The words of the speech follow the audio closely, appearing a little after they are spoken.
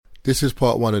This is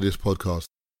part 1 of this podcast.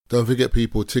 Don't forget,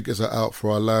 people, tickets are out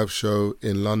for our live show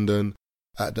in London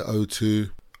at the O2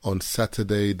 on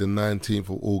Saturday, the 19th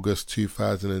of August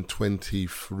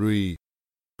 2023.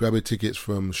 Grab your tickets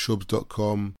from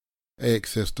shubs.com,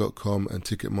 axs.com and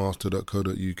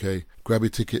ticketmaster.co.uk. Grab your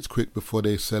tickets quick before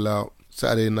they sell out.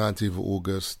 Saturday, 19th of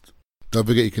August. Don't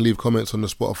forget, you can leave comments on the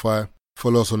Spotify.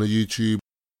 Follow us on the YouTube.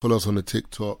 Follow us on the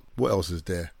TikTok. What else is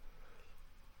there?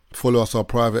 Follow us on our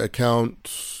private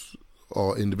accounts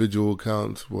or individual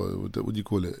accounts. What do you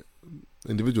call it?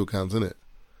 Individual accounts, innit?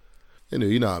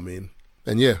 Anyway, you know what I mean.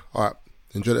 And yeah, alright.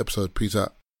 Enjoy the episode. Peace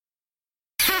out.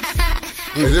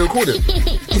 Is it recording?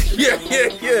 Yeah.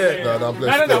 No,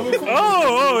 bless No.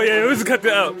 Oh, yeah, let's cut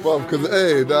that out. Well, because,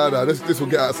 this will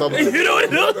get out somewhere. You know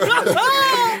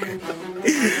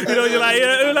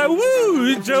you're like,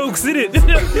 woo, jokes, innit?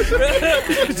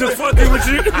 Just fucking with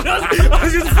you. I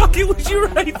was just fucking with you,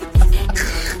 right?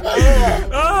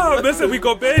 Oh, listen, we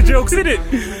got bad jokes, innit?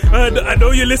 I know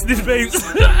you're listening, babes.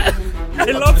 I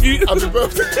love you. Happy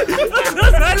birthday.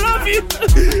 I love you.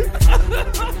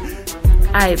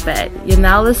 I bet. You're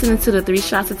now listening to the 3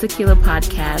 Shots of Tequila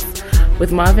podcast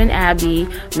with Marvin Abbey,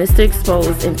 Mr.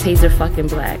 Exposed, and Taser fucking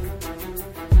Black.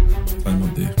 I'm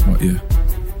not there, but yeah.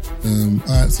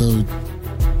 Alright, so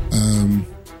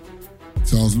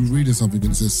I was reading something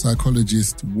and it says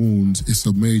psychologist warns it's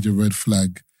a major red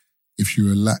flag if you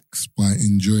relax by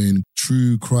enjoying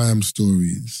true crime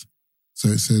stories. So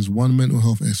it says one mental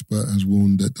health expert has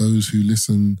warned that those who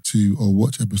listen to or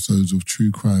watch episodes of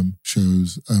true crime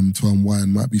shows to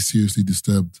unwind might be seriously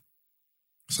disturbed.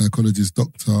 Psychologist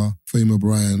Dr. Faima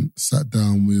Bryant sat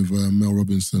down with Mel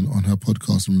Robinson on her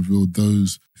podcast and revealed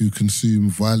those who consume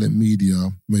violent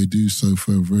media may do so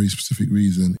for a very specific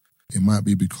reason. It might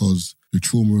be because the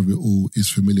trauma of it all is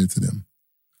familiar to them.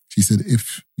 She said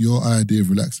if your idea of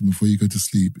relaxing before you go to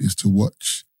sleep is to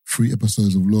watch 3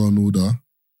 episodes of Law & Order,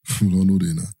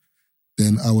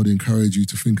 then I would encourage you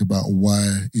to think about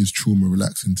why is trauma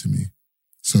relaxing to me.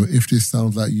 So if this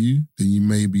sounds like you, then you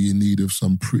may be in need of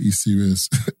some pretty serious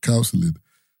counselling.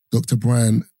 Dr.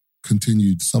 Bryant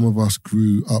continued, some of us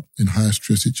grew up in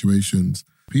high-stress situations.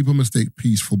 People mistake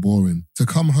peace for boring. To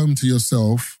come home to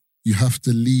yourself, you have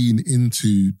to lean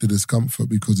into the discomfort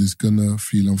because it's going to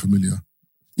feel unfamiliar.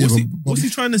 What's he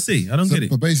trying to say? I don't get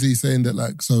it. But basically he's saying that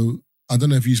I don't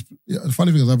know if the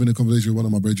funny thing is I was having a conversation with one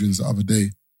of my brethren the other day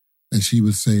and she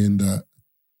was saying that,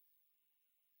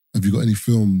 have you got any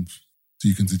films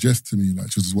you can suggest to me?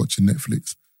 Like she was just watching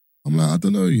Netflix. I'm like, I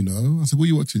don't know, I said, what are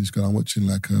you watching? She goes, I'm watching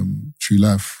True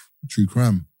Life, True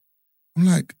Crime. I'm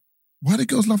like, why do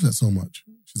girls love that so much?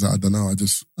 She's like, I don't know, I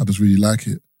just really like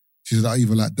it. She said, I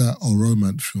either like that or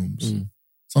romance films.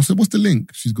 So I said, what's the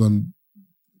link? She's gone,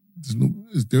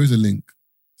 there is a link.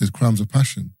 There's Crimes of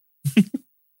Passion.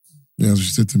 Yeah, that's what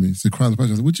she said to me. She said, Crimes of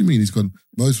Passion. I said, what do you mean? He's gone,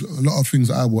 a lot of things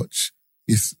that I watch,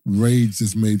 it's rage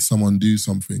has made someone do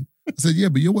something. I said, yeah,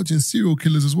 but you're watching serial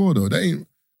killers as well, though. That ain't,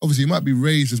 obviously, it might be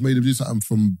rage that's made them do something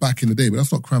from back in the day, but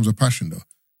that's not Crimes of Passion, though.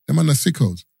 Them man are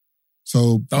sickos.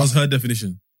 So that was her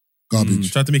definition.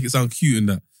 Garbage. Tried to make it sound cute and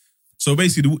that. So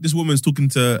basically, this woman's talking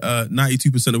to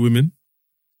 92% of women,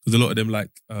 because a lot of them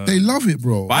they love it,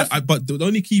 bro. But the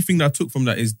only key thing that I took from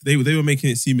that is they were making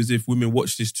it seem as if women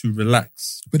watch this to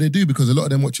relax. But they do, because a lot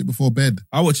of them watch it before bed.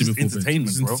 I watch it before entertainment,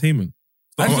 bed. It's bro. entertainment.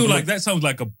 I feel like that sounds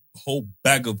like a whole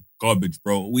bag of garbage,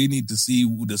 bro. We need to see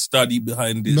the study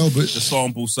behind it, the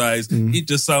sample size. It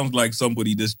just sounds like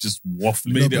somebody that's just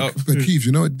waffling it up. But Keith,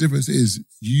 you know what the difference is?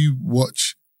 You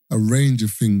watch a range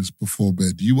of things before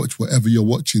bed. You watch whatever you're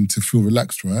watching to feel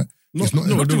relaxed, right? Not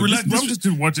to relax. I'm just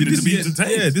watching it to be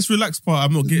entertained. Yeah, this relaxed part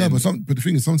I'm not getting. No, but the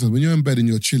thing is, sometimes when you're in bed and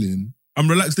you're chilling, I'm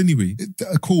relaxed anyway.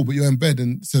 Cool, but you're in bed,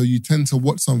 and so you tend to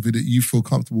watch something that you feel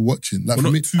comfortable watching. Like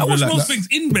for me, I watch most things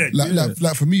in bed.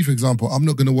 Like for me, for example, I'm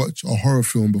not going to watch a horror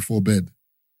film before bed.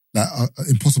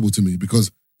 Impossible to me, because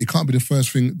it can't be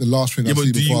the last thing I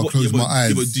see before I close my eyes.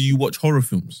 Yeah, but do you watch horror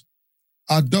films?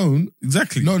 I don't.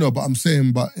 Exactly. No, but I'm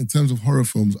saying, but in terms of horror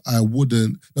films, I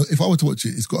wouldn't. No, if I were to watch it,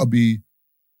 it's got to be.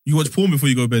 You watch porn before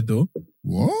you go to bed, though?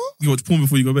 What? You watch porn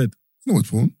before you go to bed? I don't watch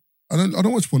porn. I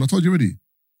don't watch porn. I told you already.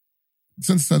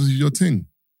 Sensitizes your thing.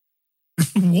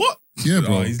 What? Yeah,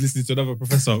 bro. Oh, he's listening to another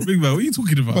professor. Big man, what are you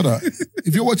talking about? Brother,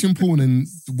 if you're watching porn and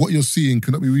what you're seeing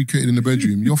cannot be recreated in the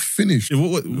bedroom, you're finished. Yeah,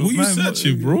 what are you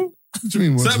searching, bro? What do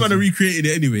you mean? So that man are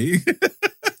recreating it anyway.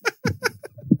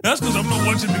 That's because I'm not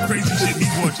watching the crazy shit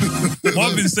he's watching.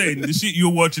 Marvin's saying the shit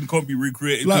you're watching can't be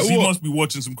recreated because he must be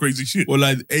watching some crazy shit. Or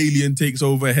like Alien takes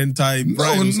over hentai.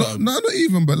 No, not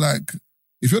even, but like,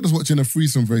 if you're just watching a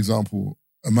threesome, for example,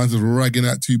 a man's just ragging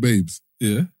out 2 babes.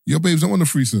 Yeah. Your babes don't want a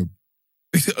threesome.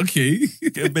 Okay.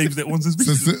 Get babes that wants to speak.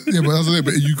 Yeah, but that's it.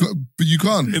 But you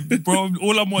can't. Bro,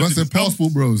 all I'm watching. That's their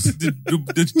passport, bros.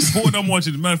 The porn I'm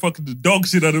watching, the man fucking the dog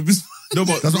shit out of his. No,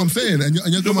 but that's what I'm saying. And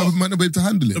your might not be able to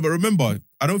handle it. No, but remember,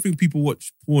 I don't think people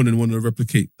watch porn and want to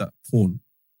replicate that porn.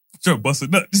 Sure, bust it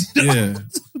nuts. Yeah.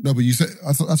 No, but you said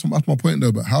that's my point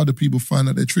though. But how do people find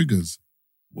out their triggers?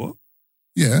 What?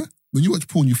 Yeah, when you watch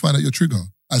porn, you find out your trigger,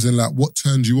 as in like what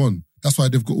turns you on. That's why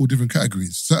they've got all different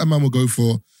categories. Certain men will go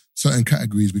for certain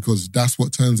categories because that's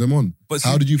what turns them on. But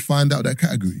how did you find out that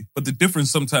category? But the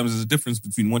difference sometimes is a difference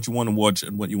between what you want to watch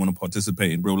and what you want to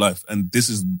participate in real life. And this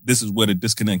is where the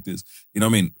disconnect is. You know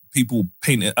what I mean? People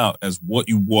paint it out as what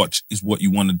you watch is what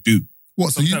you want to do.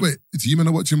 What? So you men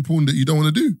are watching porn that you don't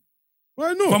want to do?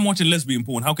 Why not? If I'm watching lesbian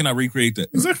porn, how can I recreate that?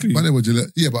 Exactly. But you'll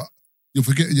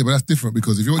forget. Yeah, but that's different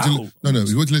because if you're watching if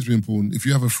you watch lesbian porn, if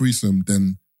you have a threesome,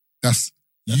 then that's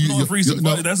not a threesome.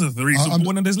 That's a threesome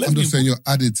porn and there's lesbian. I'm just saying you're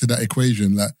added to that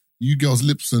equation. Like you girls'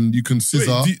 lips and you can scissor.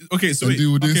 Do all this.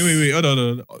 Wait. Hold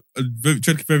on.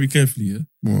 Tread very carefully. Yeah.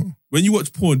 What? When you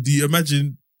watch porn, do you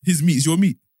imagine his meat is your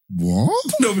meat? What?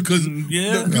 No, because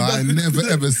I never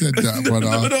ever said that,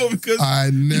 brother. No, because I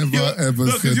never ever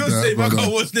said you're that, saying brother. I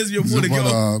can't watch lesbian porn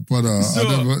again. Brother, So,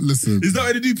 I never listen. Is that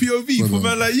why they do POV for a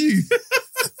man like you?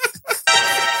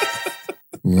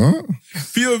 What?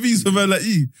 POVs for man like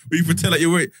you, where you pretend like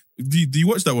you're wait. Do you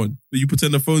watch that one? Where you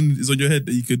pretend the phone is on your head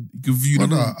that you could view the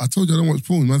room? I told you I don't watch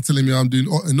porn. Man's telling me I'm doing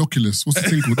Inoculus. What's the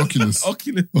thing called? Oculus.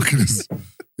 Oculus.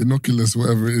 Inoculus,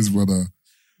 whatever it is, brother.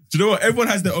 Do you know what? Everyone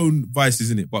has their own vices,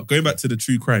 isn't it? But going back to the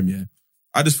true crime, yeah,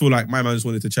 I just feel like my man just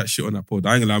wanted to chat shit on that pod.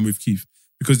 I ain't gonna lie, I'm with Keith.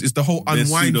 Because it's the whole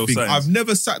unwind thing. Science. I've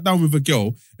never sat down with a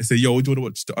girl and said, yo, what do you want to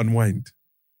watch to unwind?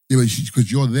 Yeah, because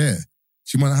you're there.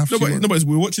 She might have No, but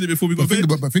we were watching it before we got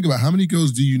think about how many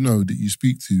girls do you know that you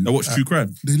speak to that watch true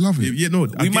crime? They love it. Yeah, no.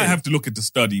 We might have to look at the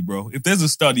study, bro. If there's a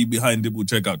study behind it, we'll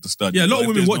check out the study. Yeah, a lot of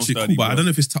women watch it, cool, but I don't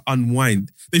know if it's to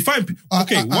unwind. They find... one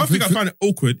thing I find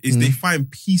awkward is they find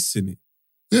peace in it.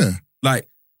 Yeah. Like,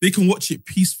 they can watch it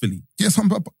peacefully. Yes,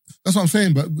 that's what I'm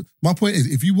saying. But my point is,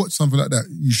 if you watch something like that,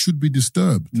 you should be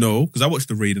disturbed. No, because I watched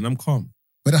The Raid and I'm calm.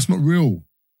 But that's not real.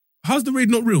 How's The Raid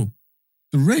not real?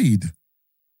 The Raid?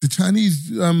 The Chinese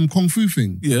Kung Fu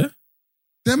thing? Yeah.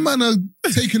 Them man are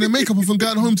taking their makeup off and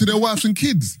going home to their wives and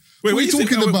kids. Wait, what are you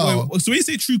talking about? So when you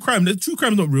say true crime, the true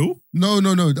crime's not real? No.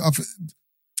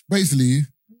 Basically...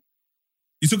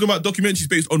 You're talking about documentaries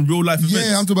based on real life events?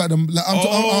 Yeah, I'm talking about them. Like, I'm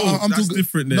that's talking,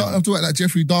 different then. No, I'm talking about like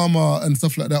Jeffrey Dahmer and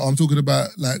stuff like that. I'm talking about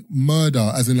like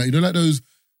murder, as in like, you know, like those,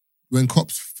 when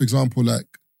cops, for example, like...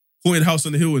 Haunted House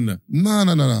on the Hill and that? No.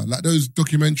 Like those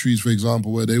documentaries, for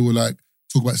example, where they will like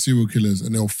talk about serial killers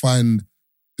and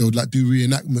they'll like do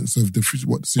reenactments of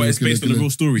what serial But it's based on a real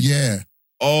story? Yeah.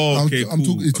 Oh, okay, I'm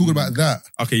talking about that.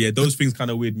 Okay, yeah, those things kind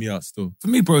of weird me out still. For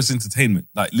me, bro, it's entertainment.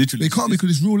 Like literally. They can't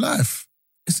because it's real life.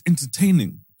 It's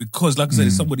entertaining because, like I said,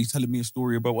 it's somebody telling me a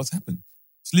story about what's happened.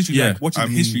 It's literally like watching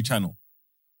the History Channel.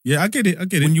 Yeah, I get it.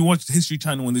 When you watch the History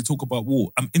Channel when they talk about war,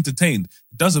 I'm entertained.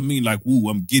 It doesn't mean like, woo,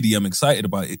 I'm giddy, I'm excited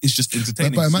about it. It's just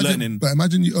entertaining. But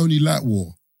imagine you only like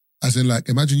war. As in, like,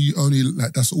 imagine you only,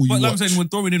 like, that's all you watch. But I'm saying we're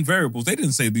throwing in variables. They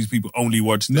didn't say these people only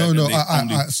watch that. No,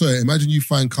 sorry, imagine you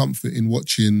find comfort in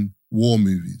watching war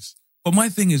movies. But my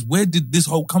thing is, where did this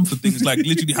whole comfort thing, is like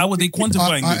literally, how are they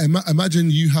quantifying this?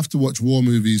 Imagine you have to watch war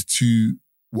movies to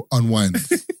unwind.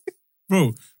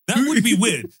 Bro, that would be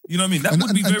weird. You know what I mean? That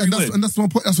would be very weird. And that's my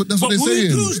point. That's what they're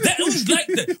saying. Who's like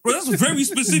that? Bro, that's very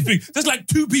specific. There's like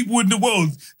 2 people in the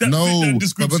world that fit that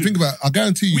description. But think about it. I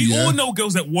guarantee you. We all know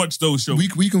girls that watch those shows.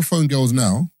 We can phone girls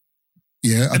now.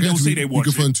 Yeah, and they'll say they watch it.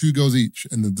 We can phone 2 girls each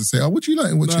and they say, what do you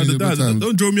like?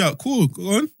 Don't draw me out. Cool.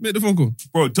 Go on. Make the phone call.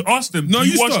 Bro, to ask them, do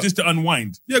you watch this to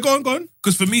unwind? Yeah, go on.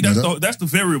 Because for me, that's the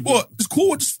variable. What? It's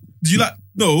cool. Do you like...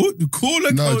 No, call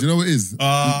it. No, do you know what it is?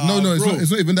 No,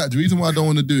 it's not even that. The reason why I don't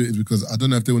want to do it is because I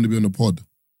don't know if they want to be on the pod.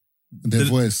 And their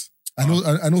voice. And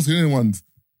also the other ones.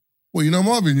 Well, you know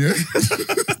Marvin, yeah?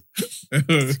 You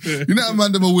know that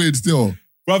man, them are weird still.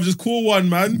 Bro, just call one,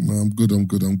 man. No, I'm good.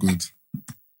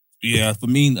 Yeah, for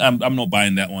me, I'm not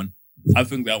buying that one. I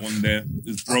think that one there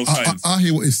is bro science. I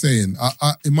hear what he's saying.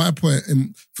 In my point,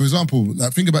 for example,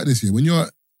 like think about this here.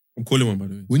 I'm calling one, by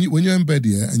the way. When you're in bed,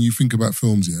 yeah, and you think about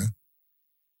films, yeah,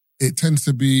 it tends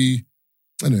to be,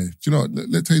 anyway, do you know what?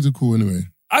 Let's take the call anyway.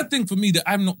 I think for me that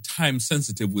I'm not time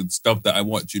sensitive with stuff that I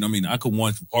watch. You know what I mean? I can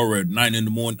watch horror at 9 in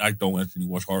the morning. I don't actually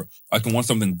watch horror. I can watch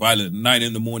something violent at 9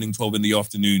 in the morning, 12 in the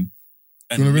afternoon.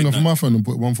 Do you want to ring off my phone and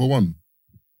put 141?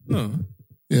 No.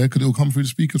 Yeah, because it'll come through the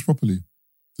speakers properly.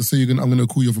 To say I'm going to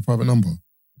call you off a private number.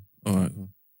 All right.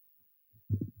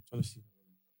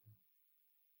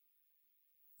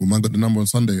 Well, man got the number on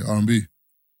Sunday, R&B.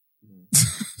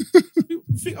 You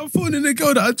think I'm phoning a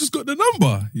girl that I just got the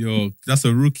number? Yo, that's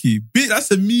a rookie.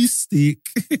 That's a mistake.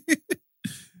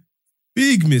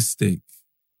 Big mistake.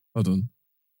 Hold on.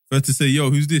 First to say, yo,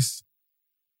 who's this?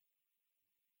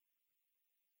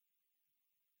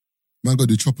 Man got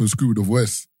the chop and screw with the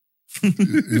voice.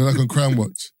 You know, like on Crime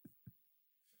Watch.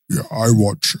 Yeah, I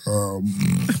watch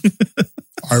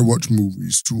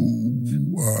movies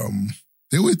too.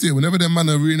 They always do it. Whenever them man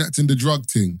are reenacting the drug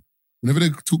thing, whenever they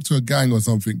talk to a gang or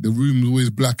something, the room's always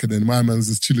black and then my man's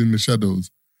just chilling in the shadows.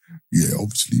 Yeah,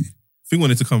 obviously. I think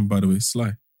wanted to come, by the way,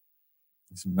 Sly.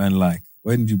 This man like.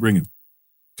 Why didn't you bring him?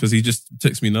 Because he just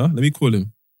texted me now. Let me call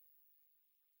him.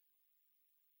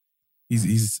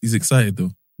 He's excited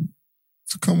though.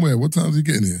 So come where? What time is he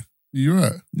getting here? You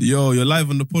right? Yo, you're live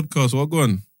on the podcast. What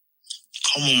going?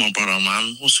 Come on, my brother,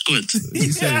 man. What's good?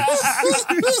 He said,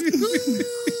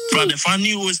 Brother, if I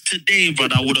knew it was today,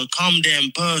 brother, I would have come there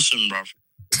in person, bro.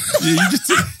 yeah, you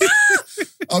just...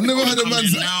 I've never had a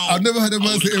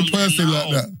man say in person like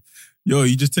that. Yo,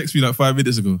 you just texted me like 5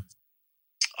 minutes ago.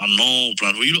 I know,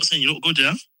 brother. What you lot saying? You look good,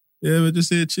 yeah? Yeah, we're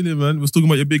just here chilling, man. We're talking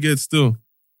about your big head still.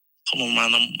 Come on,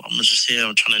 man. I'm just here.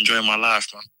 I'm trying to enjoy my life,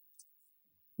 man.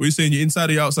 What are you saying? You're inside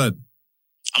or you're outside?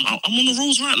 I'm on the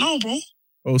roads right now, bro.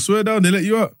 Oh, swear down, they let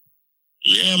you out?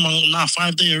 Yeah, man. Nah,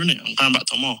 5 days, innit? I'm going back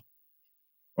tomorrow.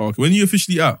 Oh, okay. When are you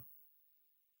officially out?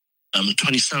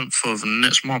 27th of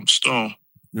next month, still.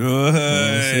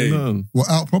 Say none. What,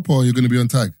 out proper or you're going to be on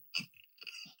tag?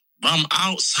 I'm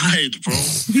outside, bro.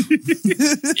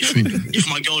 if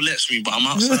my girl lets me, but I'm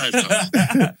outside.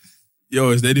 Man. Yo,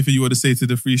 is there anything you want to say to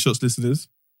the Free Shots listeners?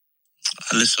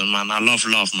 Listen, man, I love,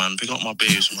 man. Big up my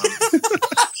babes, man.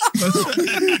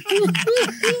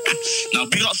 Now,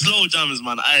 big up slow jammers,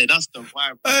 man. Hey, that's the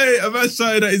vibe. Hey, a man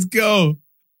shouting at his girl.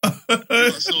 Big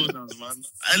up slow jammers, man.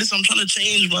 Hey, listen, I'm trying to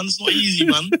change, man. It's not easy,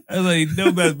 man. I was like,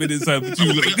 no man's been inside for too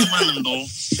long. Big up the man, though.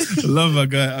 I love my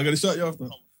guy. I'm going to shout you after.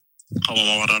 Come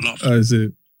on, my brother, love. All right, see.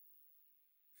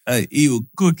 Hey, he was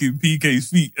cooking PK's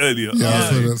feet earlier. Yeah, I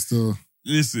Alright. saw that still.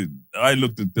 Listen, I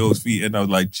looked at those feet and I was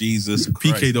like, Jesus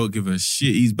Christ. PK don't give a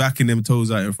shit. He's backing them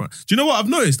toes out in front. Do you know what I've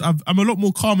noticed? I'm a lot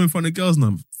more calm in front of girls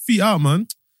now. Feet out, man.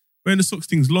 Wearing the socks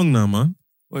thing's long now, man.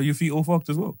 Well, your feet all fucked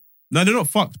as well. No, they're not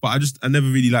fucked, but I never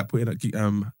really like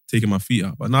taking my feet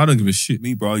out. But now I don't give a shit.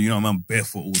 Me, bro, you know I'm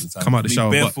barefoot all the time. Come out the Me,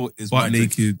 shower, barefoot is butt my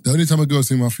drink. naked. The only time a girl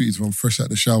see my feet is when I'm fresh out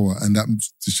the shower and that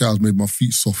the shower's made my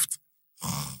feet soft.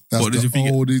 That's What, does your feet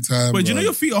the get- only time. Wait, do you know bro.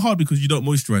 your feet are hard because you don't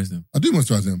moisturize them? I do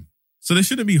moisturize them. So they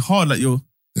shouldn't be hard like your...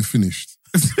 They're finished.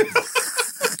 like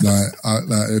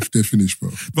if they're finished, bro.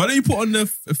 But then you put on a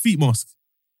feet mask.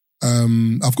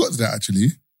 I've got that actually.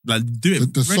 Like, do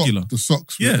it regular. The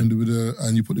socks, Yeah. and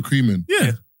you put the cream in.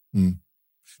 Yeah.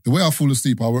 The way I fall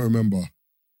asleep, I won't remember.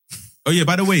 Oh, yeah,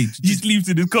 by the way... He sleeps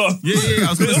in his car. Yeah, I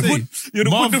was going to say. You're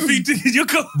the Marv- put the feet in your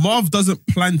car. Marv doesn't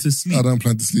plan to sleep. I don't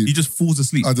plan to sleep. He just falls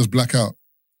asleep. I just black out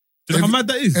Do you know how mad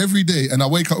that is? every day, and I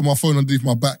wake up with my phone underneath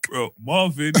my back. Bro,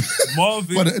 Marvin.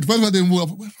 But it depends if I didn't walk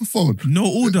up. Where's my phone?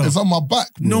 No order. It's on my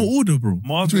back, bro. No order, bro.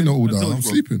 Marvin, no order? I told you, I'm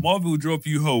bro, sleeping. Marvin will drop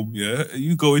you home, yeah? And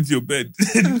you go into your bed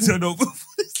and you turn over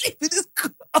and sleep in his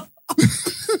car.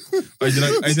 Did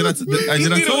I You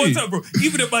know tell one you? time, bro,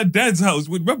 even at my dad's house,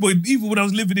 remember, even when I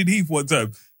was living in Heath one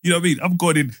time, you know what I mean? I'm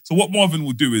going in. So what Marvin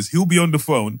will do is he'll be on the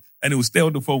phone and he'll stay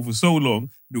on the phone for so long, and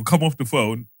he'll come off the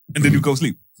phone and then he'll go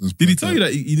sleep. Did he tell you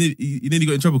that you nearly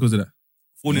got in trouble because of that?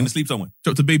 Falling asleep somewhere.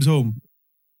 Dropped to Babe's home.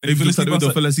 And he Babe fell looked out the window,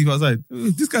 asleep fell asleep outside.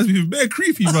 This guy's being very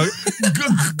creepy, bro.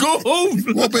 go home.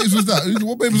 What babes was that?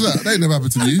 What babe was that? That ain't never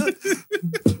happened to me.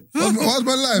 What's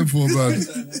my lying for, man?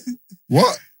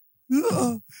 What?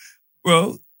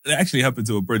 Well, it actually happened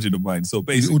to a brethren of mine. So Is it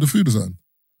basically, all the food or something?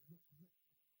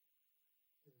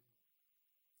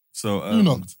 Who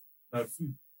knocked?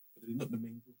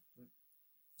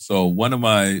 So one of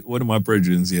my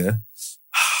brethrens, yeah.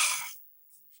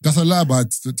 That's a lie, but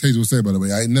Taser will say, by the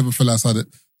way. I never fell asleep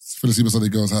outside the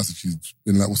girl's house and she's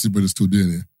been like, what's your brother still doing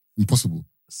here? Impossible.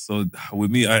 So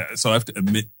with me, I have to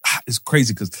admit, it's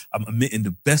crazy because I'm admitting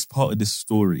the best part of this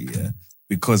story, yeah,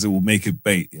 because it will make it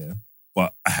bait, yeah.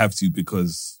 But I have to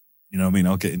because, you know what I mean,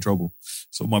 I'll get in trouble.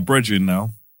 So my brethren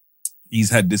now, he's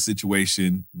had this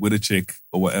situation with a chick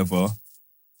or whatever.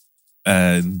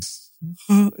 And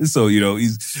so, you know,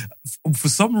 he's, for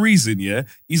some reason, yeah,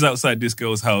 he's outside this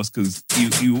girl's house because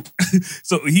he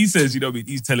so he says, you know what I mean,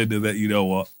 he's telling her that, you know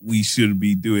what, we shouldn't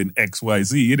be doing X, Y,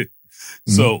 Z, innit?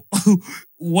 Mm-hmm. So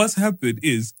what's happened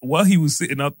is while he was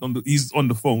sitting up he's on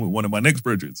the phone with one of my next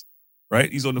brethren,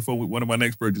 right? He's on the phone with one of my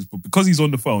next brethren, but because he's on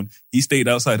the phone, he stayed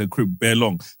outside her crib bare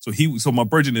long. So my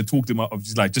brethren had talked him out of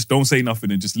just like, just don't say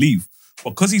nothing and just leave.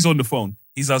 But because he's on the phone,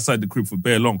 he's outside the crib for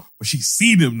bare long. But she's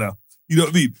seen him now. You know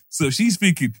what I mean? So she's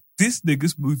thinking, this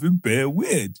nigga's moving bare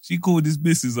weird. She called his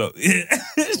missus up.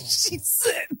 She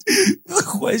said,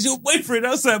 where's your boyfriend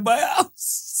outside my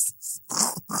house?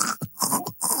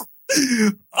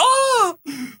 Oh,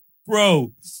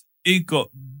 bro, it got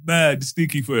mad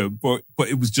sticky for him, but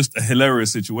it was just a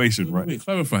hilarious situation, right? Wait,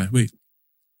 clarify. Wait.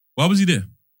 Why was he there?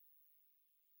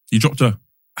 He dropped her.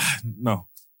 No.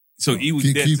 So he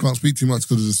was there. Keith can't speak too much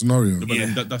because of the scenario. But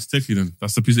then that's techie then.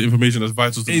 That's the piece of information that's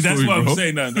vital to the That's story, why bro. I'm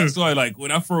saying that. That's why, like, when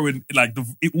I throw in, like,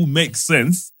 it will make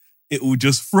sense. It will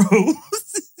just throw.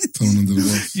 Someone under the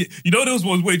bus. Yeah, you know those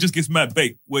ones where it just gets mad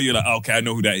baked, where you're like, oh, okay, I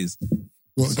know who that is.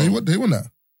 What, they want that?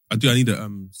 I need a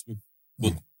spoon.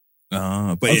 But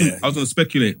I yeah. was gonna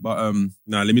speculate, but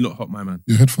nah, let me not hop my man.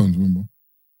 Your headphones, remember?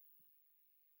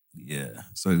 Yeah.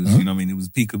 So, it was, you know what I mean? It was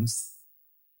Peakums.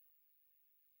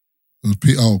 It was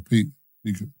Pete. Oh, Pete.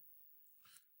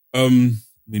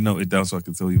 We note it down so I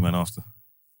can tell you, man, after.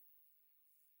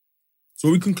 So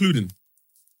are we concluding?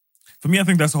 For me, I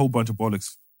think that's a whole bunch of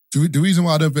bollocks. The reason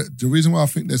why I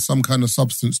think there's some kind of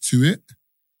substance to it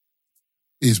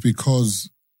is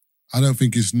because I don't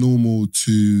think it's normal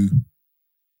to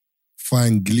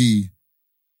find glee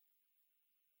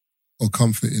or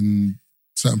comfort in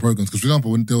certain programs. Because, for example,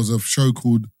 when there was a show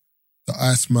called The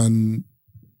Iceman,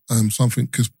 something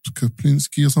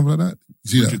Kaplinski or something like that.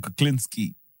 You see that?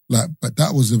 Kuklinski. But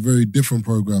that was a very different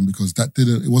program because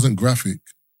it wasn't graphic.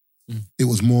 It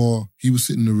was more, he was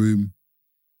sitting in the room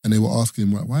and they were asking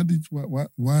him, why did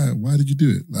you do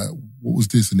it? Like, what was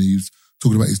this? And he's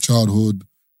talking about his childhood.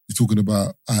 He's talking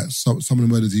about some of the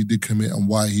murders he did commit and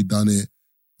why he done it.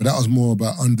 But that was more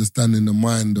about understanding the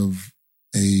mind of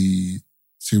a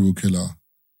serial killer,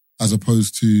 as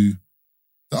opposed to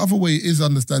the other way is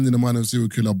understanding the mind of a serial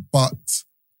killer. But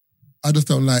I just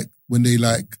don't like when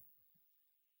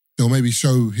they'll maybe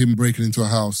show him breaking into a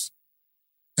house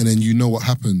and then you know what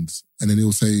happens. And then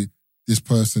he'll say, this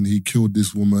person, he killed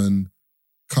this woman,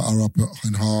 cut her up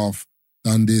in half,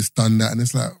 done this, done that. And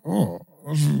it's like, oh,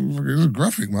 it's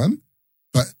graphic, man.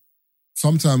 But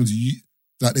sometimes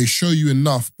they show you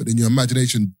enough, but then your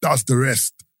imagination does the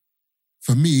rest.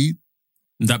 For me...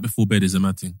 That before bed is a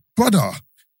mad thing. Brother.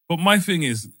 But my thing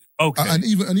is, okay. And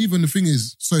even the thing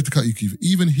is, sorry to cut you, Keith,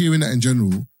 even hearing that in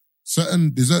general,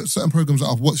 there's certain programs that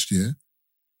I've watched here,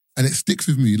 and it sticks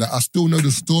with me. Like, I still know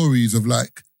the stories of,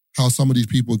 like, how some of these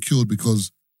people are killed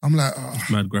because I'm like,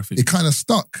 mad graphic. It kind of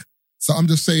stuck. So I'm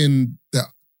just saying that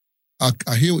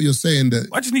I hear what you're saying. That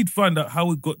I just need to find out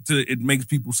how it makes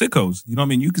people sickos. You know what I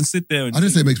mean? You can sit there and... I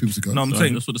didn't say it makes people sickos. No, I'm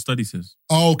saying... That's what the study says.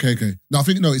 Oh, okay. No, I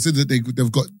think, no, it said that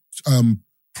they've got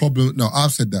problem. No,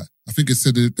 I've said that. I think it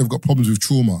said that they've got problems with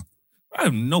trauma. I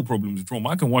have no problems with trauma.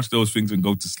 I can watch those things and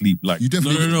go to sleep. Like, you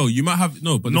definitely... No. You might have...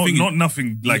 No, but not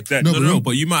nothing like that. No,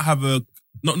 but you might have a...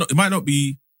 No, it might not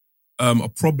be a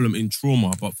problem in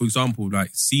trauma, but for example, like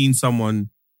seeing someone...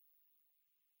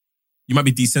 You might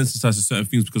be desensitized to certain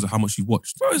things because of how much you've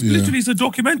watched. Bro, it's a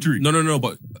documentary. No,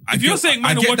 but... If you're saying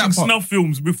man are watching snuff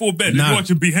films before bed, you're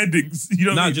watching beheadings, you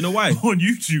know what I mean? Do you know why? On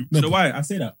YouTube. Do you know why I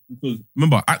say that? Because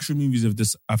remember, action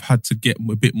movies I've had to get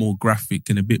a bit more graphic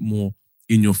and a bit more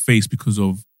in your face because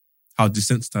of how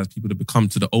desensitized people have become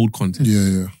to the old content.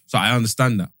 Yeah. So I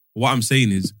understand that. But what I'm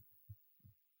saying is,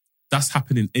 that's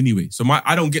happening anyway. So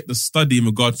I don't get the study in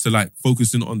regards to like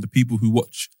focusing on the people who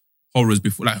watch horrors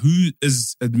before, like who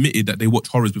is admitted that they watch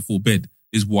horrors before bed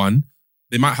is one.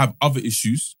 They might have other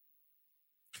issues.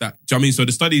 Do you know what I mean? So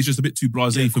the study is just a bit too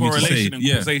blasé for me to say. Correlation and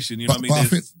causation, you know what I mean?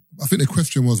 But I think the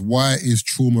question was, why is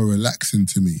trauma relaxing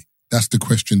to me? That's the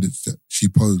question that she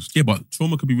posed. Yeah, but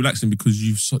trauma could be relaxing because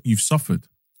you've suffered.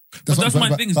 That's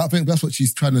my thing. I think that's what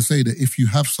she's trying to say, that if you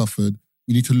have suffered,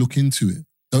 you need to look into it.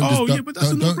 But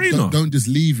that's a no-brainer. Don't just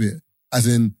leave it. As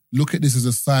in, look at this as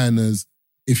a sign as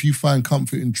if you find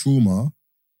comfort in trauma,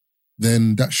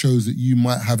 then that shows that you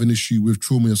might have an issue with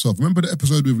trauma yourself. Remember the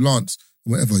episode with Lance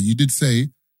and whatever? You did say,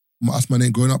 us man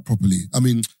ain't growing up properly. I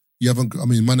mean,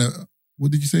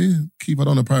 what did you say? Keith, I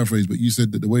don't want to paraphrase, but you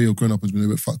said that the way you're growing up has been a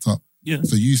bit fucked up. Yeah.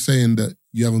 So you saying that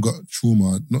you haven't got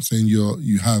trauma, not saying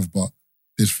you have, but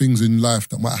there's things in life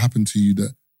that might happen to you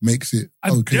that makes it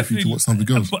okay for you to watch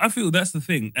something else. But I feel that's the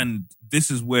thing, and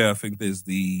this is where I think there's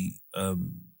the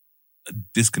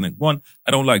disconnect. One,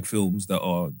 I don't like films that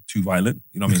are too violent.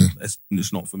 You know what I mean?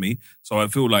 It's not for me. So I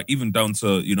feel like even down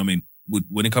to, you know what I mean,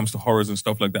 when it comes to horrors and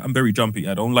stuff like that, I'm very jumpy.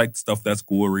 I don't like stuff that's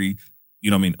gory. You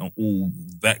know what I mean? And all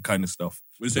that kind of stuff.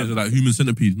 What you say, like Human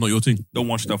Centipede, not your thing? Don't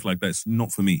watch stuff like that. It's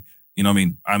not for me. You know what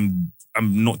I mean?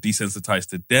 I'm not desensitized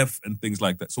to death and things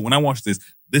like that. So when I watch this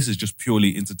is just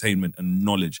purely entertainment and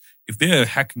knowledge. If they're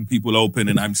hacking people open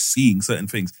and I'm seeing certain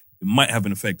things, it might have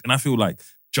an effect. And I feel like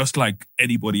just like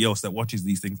anybody else that watches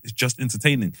these things. It's just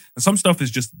entertaining. And some stuff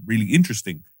is just really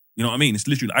interesting. You know what I mean? It's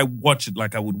literally, I watch it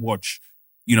like I would watch,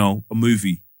 you know, a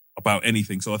movie about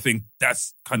anything. So I think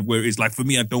that's kind of where it is. Like for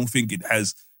me, I don't think it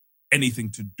has anything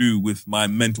to do with my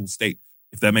mental state,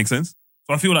 if that makes sense.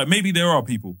 So I feel like maybe there are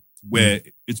people where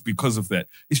it's because of that.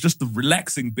 It's just the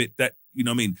relaxing bit that, you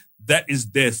know what I mean, that is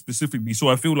there specifically. So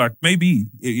I feel like maybe,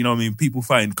 you know what I mean, people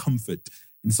find comfort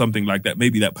in something like that.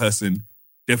 Maybe that person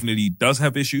definitely does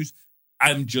have issues.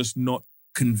 I'm just not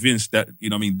convinced that, you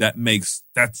know what I mean,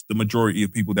 that's the majority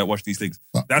of people that watch these things.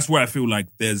 That's where I feel like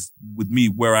there's, with me,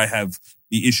 where I have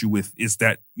the issue with is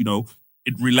that, you know,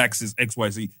 it relaxes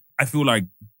XYZ. I feel like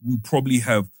we probably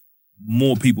have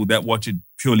more people that watch it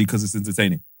purely because it's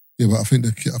entertaining. Yeah, but I think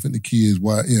the key is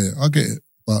why. Yeah, I get it,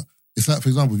 but it's like, for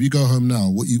example, if you go home now,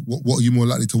 what are you more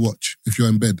likely to watch if you're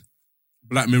in bed?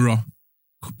 Black Mirror.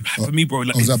 For me, bro,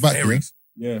 like, is that back?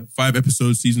 Yeah, 5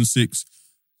 episodes, season 6.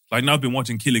 Like now I've been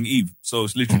watching Killing Eve, so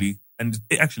it's literally, and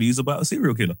it actually is about a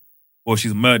serial killer. Well,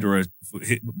 she's a murderer,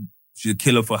 she's a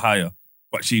killer for hire,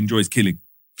 but she enjoys killing.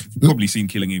 You've probably seen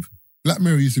Killing Eve. Black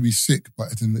Mirror used to be sick, but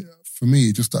for me,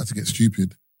 it just started to get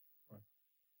stupid.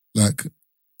 Like,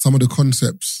 some of the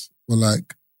concepts were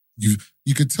like,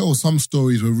 you could tell some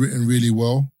stories were written really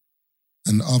well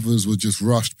and others were just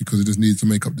rushed because it just needed to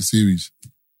make up the series.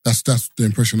 That's the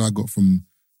impression I got from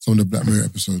some of the Black Mirror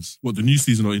episodes. What, the new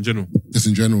season or in general? Just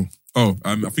in general. Oh,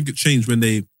 I think it changed when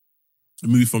they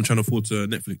moved from Channel 4 to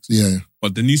Netflix. Yeah.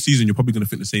 But the new season, you're probably going to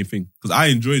think the same thing. Because I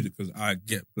enjoyed it because I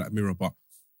get Black Mirror, but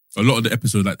a lot of the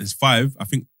episodes, like there's 5, I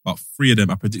think about 3 of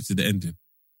them I predicted the ending.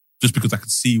 Just because I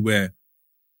could see where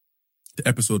the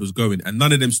episode was going. And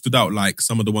none of them stood out like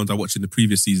some of the ones I watched in the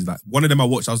previous season. Like one of them I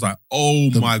watched, I was like, oh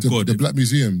my God. The Black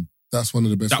Museum, that's one of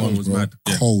the best ones, that one was bro. mad.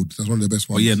 Yeah. Cold. That's one of the best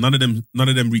ones. But yeah, none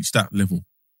of them reached that level.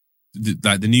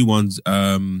 Like the new ones,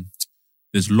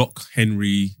 there's Lock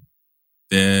Henry,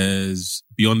 there's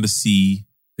Beyond the Sea,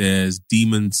 there's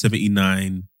Demon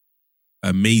 79,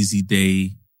 Maisie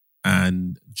Day,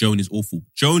 and Joan is Awful.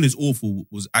 Joan is Awful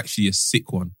was actually a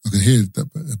sick one. I can hear that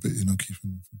a bit, you know, Keith.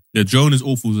 Yeah, Joan is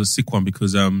Awful was a sick one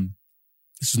because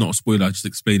this is not a spoiler, I'm just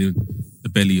explaining the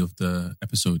belly of the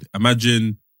episode.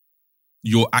 Imagine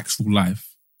your actual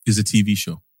life is a TV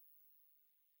show.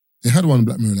 They had one in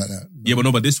Black Mirror like that. Yeah,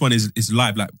 but this one is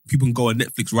live. Like, people can go on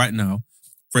Netflix right now,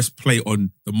 press play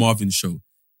on The Marvin Show,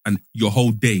 and your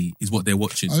whole day is what they're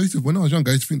watching. When I was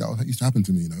younger, I used to think that used to happen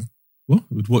to me, you know? What?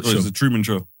 With what show? It's the Truman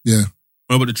Show. Yeah.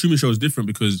 No, but the Truman Show is different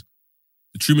because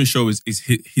the Truman Show is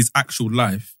his actual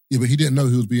life. Yeah, but he didn't know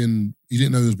he was being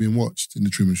watched in the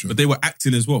Truman Show. But they were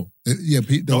acting as well. Yeah,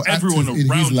 they were everyone actors in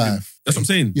his around life. That's what I'm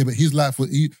saying. Yeah, but his life,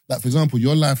 like for example,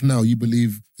 your life now, you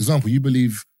believe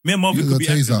Me and Marvin you're could be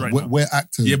actors Taser. right now. We're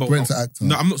actors. Yeah, but Brent's an actor.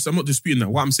 No, I'm not disputing that.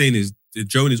 What I'm saying is the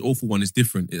Joan is Awful one is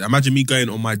different. Imagine me going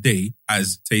on my day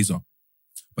as Taser,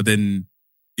 but then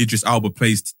Idris Elba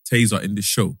plays Taser in this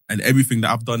show, and everything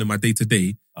that I've done in my day to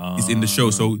day is in the show.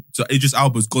 So Idris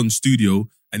Elba's gone studio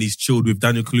and he's chilled with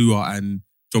Daniel Kaluuya and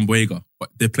John Boyega, but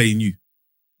they're playing you.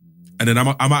 And then I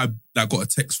might have like, got a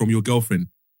text from your girlfriend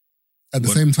at the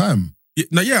same time.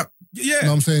 Yeah.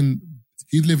 No, I'm saying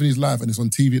he's living his life and it's on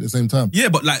TV at the same time. Yeah,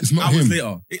 but like it's not hours him.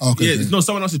 later. Okay. It's not,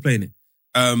 someone else is playing it.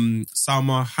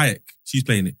 Salma Hayek, she's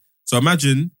playing it. So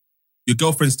imagine your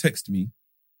girlfriend's text me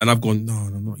and I've gone, no,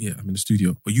 not yet. I'm in the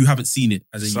studio. But you haven't seen it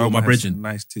as in you're my brethren.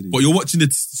 Nice titties. But you're watching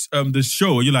the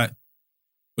show and you're like,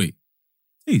 wait,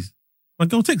 geez, my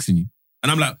girl texting you.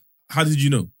 And I'm like, how did you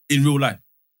know? In real life.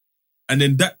 And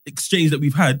then that exchange that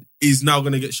we've had is now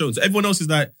going to get shown. So everyone else is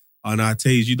like, oh, nah,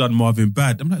 Taze, you done Marvin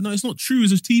bad. I'm like, no, it's not true.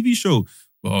 It's a TV show.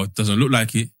 Well, it doesn't look like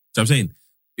it. Do you know what I'm saying?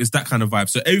 It's that kind of vibe.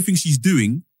 So everything she's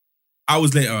doing,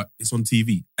 hours later, it's on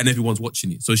TV and everyone's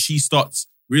watching it. So she starts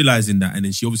realizing that and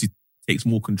then she obviously takes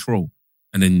more control.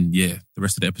 And then, yeah, the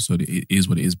rest of the episode, it is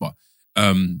what it is. But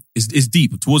it's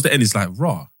deep. Towards the end, it's like,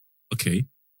 raw. Okay,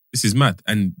 this is mad.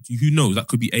 And who knows? That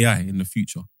could be AI in the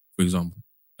future, for example.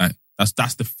 Like,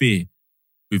 that's the fear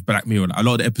with Black Mirror. Like, a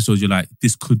lot of the episodes, you're like,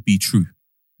 this could be true.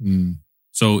 Mm.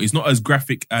 So it's not as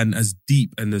graphic and as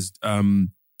deep and as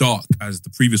dark as the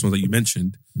previous ones that you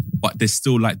mentioned, but there's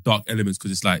still like dark elements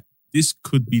because it's like, this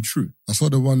could be true. I saw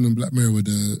the one in Black Mirror with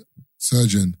the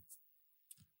surgeon.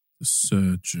 The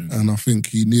surgeon. And I think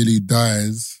he nearly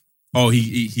dies. Oh,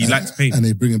 he likes pain. And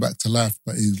they bring him back to life,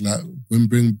 but he's like, when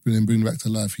bring him back to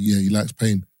life, he likes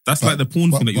pain. That's like the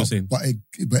porn thing that you're saying. But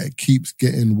it keeps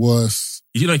getting worse.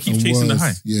 You know, he keeps chasing the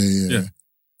high. Yeah.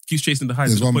 Keeps chasing the high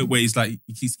to the point where he's like,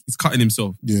 he's cutting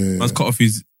himself. Yeah. Man's cut off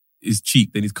his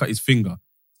cheek, then he's cut his finger,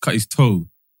 cut his toe,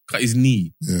 cut his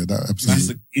knee. Yeah, that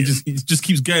episode. He just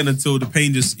keeps going until the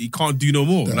pain he can't do no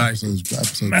more. That Like episode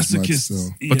was mad still.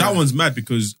 But that one's mad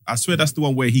because I swear that's the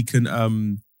one where he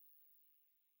can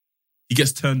he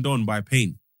gets turned on by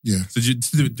pain. Yeah. So do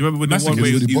you remember when the one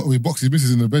where he boxes his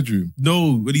missus in the bedroom?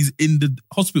 No, when he's in the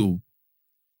hospital.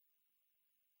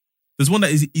 There's one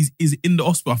that is in the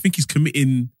hospital. I think he's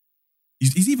committing.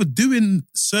 He's either doing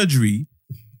surgery,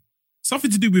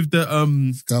 something to do with the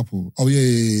Scalpel. Oh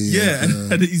yeah.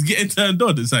 And he's getting turned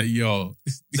on. It's like, yo,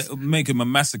 make him a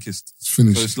masochist. It's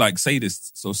finished. So it's like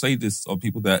sadists. So sadists are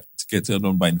people that get turned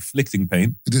on by inflicting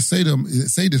pain. Is it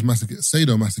sadomasochist?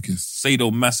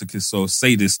 Sadomasochist.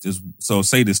 So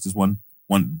sadist is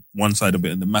one side of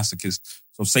it, and the masochist.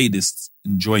 So sadists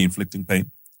enjoy inflicting pain.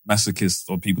 Masochists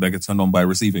are people that get turned on by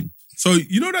receiving. So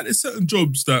you know that there's certain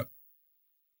jobs that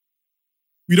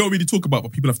we don't really talk about,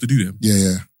 but people have to do them.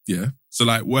 Yeah. So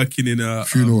like working in a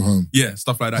funeral home. Yeah,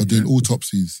 stuff like that. Or doing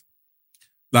autopsies.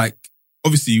 Like,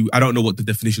 obviously, I don't know what the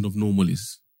definition of normal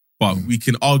is, but we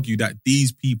can argue that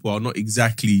these people are not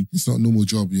exactly. It's not a normal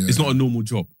job. Yeah, it's not a normal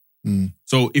job.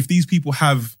 So if these people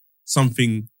have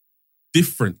something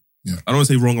different, I don't want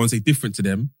to say wrong, I want to say different to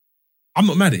them, I'm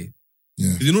not mad at it.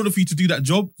 Yeah. Because in order for you to do that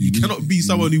job, you cannot be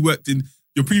someone who worked in.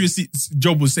 Your previous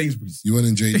job was Sainsbury's. You weren't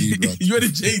in JD, bro. You weren't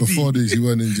in JD. Before this, you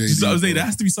weren't in JD. So I was saying, there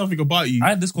has to be something about you. I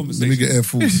had this conversation. Let me get Air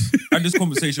Force. I had this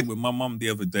conversation with my mum the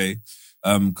other day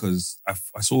because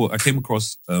I came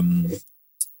across a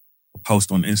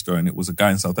post on Insta, and it was a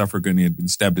guy in South Africa, and he had been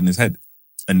stabbed in his head,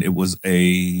 and it was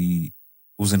in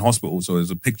hospital. So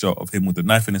there's a picture of him with a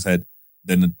knife in his head.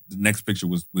 Then the next picture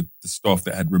was with the staff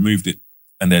that had removed it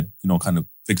and that kind of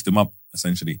fixed him up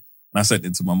essentially. And I said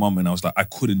it to my mum, and I was like, I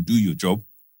couldn't do your job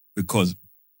because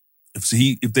if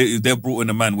they brought in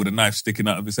a man with a knife sticking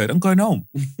out of his head, I'm going home.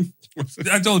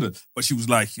 I told her, but she was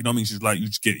like, you know what I mean? She's like, you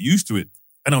just get used to it.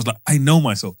 And I was like, I know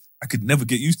myself. I could never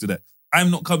get used to that.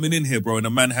 I'm not coming in here, bro, and a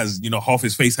man has, half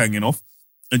his face hanging off,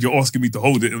 and you're asking me to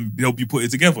hold it and help you put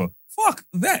it together. Fuck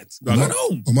that. I'm going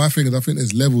home. But my thing is, I think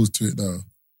there's levels to it though.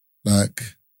 Like,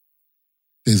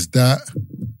 there's that.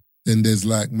 Then there's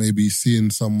like maybe seeing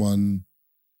someone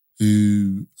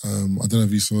who, I don't know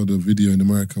if you saw the video in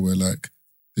America where like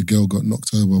the girl got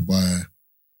knocked over by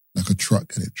like a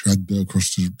truck and it dragged her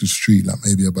across the street, like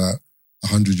maybe about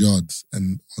 100 yards.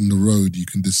 And on the road, you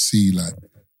can just see like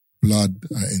blood,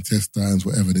 intestines,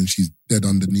 whatever. Then she's dead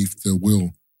underneath the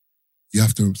wheel.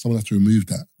 Someone has to remove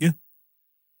that. Yeah.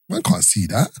 Man can't see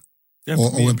that. Yeah,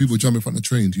 or when people jump in front of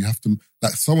trains, you have to,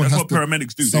 like someone That's has what to.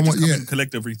 paramedics do. They just come and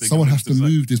collect everything. Someone has to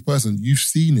move this person. You've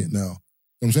seen it now. You know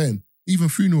what I'm saying? Even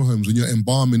funeral homes, when you're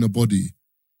embalming a body,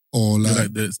 or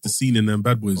like the scene in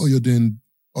Bad Boys. Or you're doing,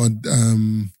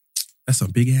 that's some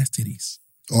big ass titties.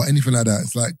 Or anything like that.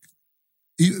 It's like,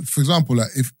 for example, like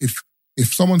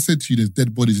if someone said to you, there's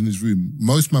dead bodies in this room,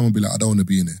 most man would be like, I don't want to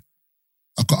be in here.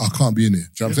 I can't be in here.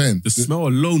 Do you know what I'm saying? The smell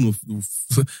alone,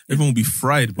 everyone will be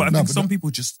fried. But I think some people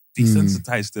just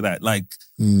desensitized to that. Like,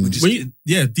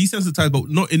 desensitized, but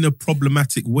not in a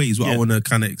problematic way is what I want to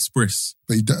kind of express.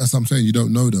 But that's what I'm saying. You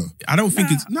don't know though. I don't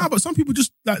think it's but some people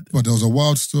just like. But there was a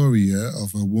wild story,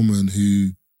 of a woman who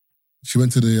she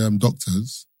went to the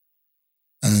doctors,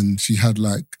 and she had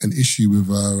like an issue with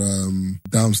her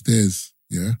downstairs.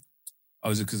 Yeah.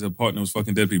 Oh, is it because her partner was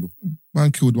fucking dead people?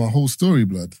 Man killed my whole story,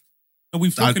 blood. No,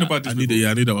 we've talking about this. I knew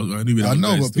that. I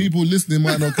know, but people listening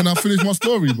might not. Can I finish my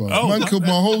story, bro? Man killed my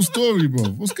whole story,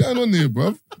 bro. What's going on here,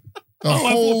 bro? The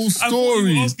whole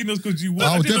story. I asking us because you.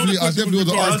 I definitely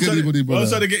wasn't asking anybody, bro. I was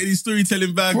trying to get any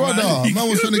storytelling bag, brother. Man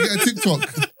was trying to get a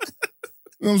TikTok.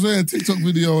 You know what I'm saying? TikTok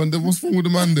video, and then what's wrong with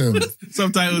the man there?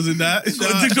 Subtitles in that. It's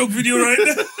got a TikTok video right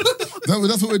now.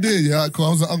 That's what we did, yeah. Cool. I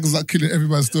was like killing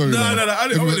everybody's story. No, I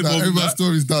wasn't involved in that. Everybody's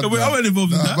story's done. No, I wasn't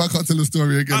involved in that. I can't tell the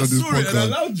story again on this podcast. I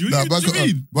allowed you. What do you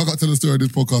mean? I can't tell the story on this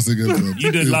podcast again, bro.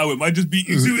 You didn't allow him. I just beat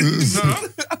you to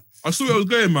it. I saw where I was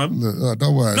going, man.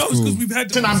 Don't worry. No, it's because we've had.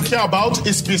 The thing I care about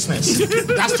is business.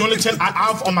 That's the only thing I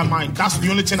have on my mind. That's the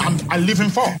only thing I'm living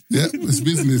for. Yeah, it's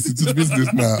business. It's just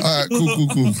business now. All right,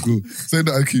 cool. Say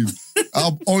that, Keith.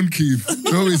 I'm on Keith.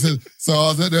 You know what he said? So I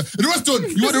was at the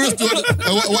restaurant. You want the restaurant?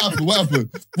 What happened?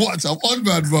 Watch, I'm on,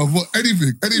 man, bro.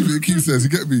 Anything Keith says, you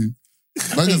get me?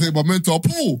 Man just say my mentor,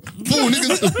 Paul,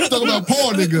 nigga, talk about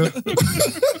Paul, nigga.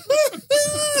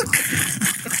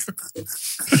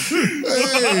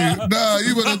 Hey, nah,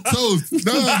 you better toast.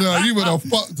 Nah, you better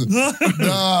fucked.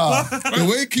 Nah, the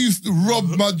way Keith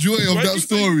robbed my joy of that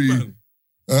story.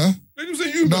 Huh? Why did you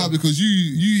say you? Nah, because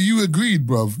you agreed,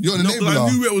 bruv. You're an enabler. I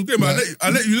knew where it was going, man. I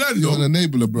let you land, You're though. an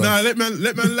enabler, bruv. Nah, let man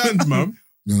land, man.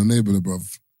 You're an enabler,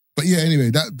 bruv. But yeah,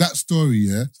 anyway, that story,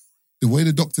 yeah, the way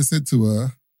the doctor said to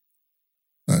her,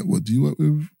 like, what, do you work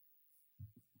with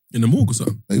In the morgue or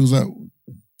something? He was like,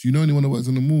 do you know anyone that works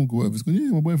in the morgue or whatever? He's going,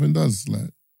 yeah, my boyfriend does.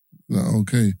 Like,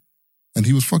 okay. And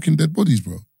he was fucking dead bodies,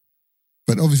 bro.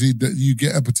 But obviously, that you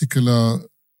get a particular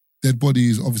dead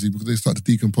bodies, obviously, because they start to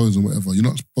decompose and whatever. You're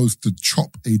not supposed to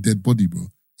chop a dead body, bro.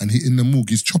 And he, in the morgue,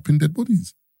 he's chopping dead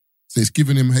bodies. So it's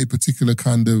giving him a particular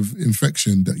kind of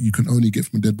infection that you can only get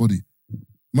from a dead body.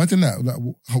 Imagine that. Like,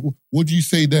 what do you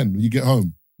say then when you get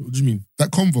home? What do you mean?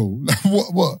 That convo. Like,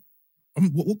 what?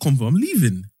 What convo? I'm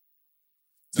leaving.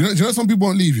 Do you know some people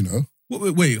won't leave, you know?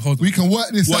 Wait, hold on. We can work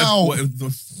this out.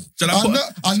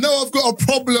 I know I've got a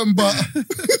problem, but...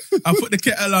 I put the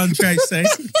kettle on, try to say.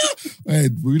 Hey,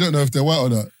 we don't know if they're white or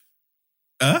not.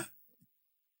 Huh?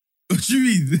 What do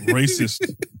you mean? Racist.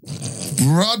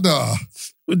 Brother.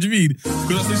 What do you mean?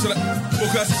 Because I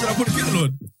said, should I put the kettle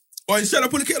on? Or should I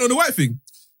put the kettle on the white thing?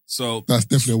 So that's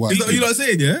definitely a white thing. You know what I'm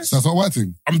saying, yeah? So that's not a white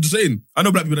thing. I'm just saying. I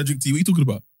know black people that drink tea. What are you talking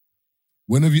about?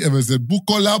 When have you ever said,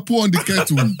 Bukolapu on the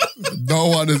kettle? No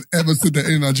one has ever said that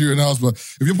in a Nigerian house, but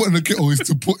if you're putting the kettle, it's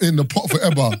to put in the pot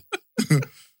forever.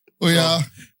 Oh, yeah.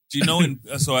 Do you know,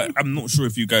 I'm not sure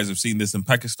if you guys have seen this in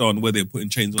Pakistan where they're putting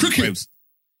chains on the graves.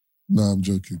 No, I'm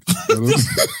joking.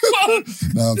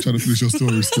 I'm trying to finish your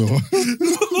story still.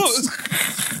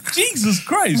 Jesus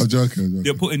Christ. I'm joking.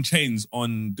 They're putting chains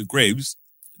on the graves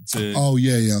to... Oh,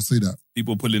 yeah, I see that.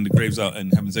 People pulling the graves out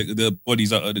and having sex, the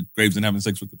bodies out of the graves and having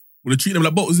sex with them. Well, they treat them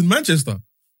like bottles in Manchester.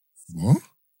 What?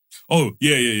 Oh,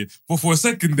 yeah. But for a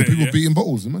second there, people beating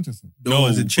bottles in Manchester? No,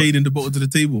 is it chaining the bottle to the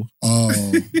table?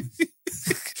 Oh.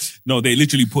 No, they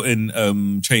literally putting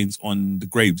chains on the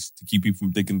graves to keep people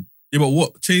from digging. Yeah, but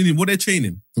what? Chaining? What they're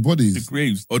chaining? The bodies. The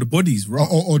graves. Oh, the bodies, right?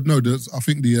 Or no, I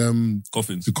think the...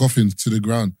 coffins. The coffins to the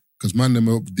ground. Because man, them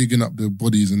are digging up the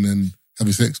bodies and then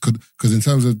having sex. Because in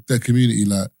terms of their community,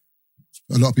 like,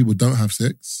 a lot of people don't have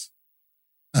sex.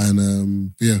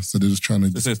 And, so they're just trying to...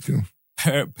 It says,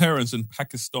 parents in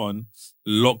Pakistan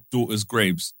lock daughters'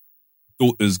 graves.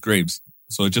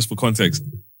 So just for context,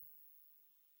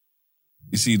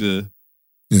 you see the...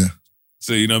 Yeah.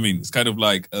 So, you know what I mean? It's kind of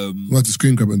like... I'll have to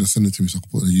screen grab it and just send it to me so I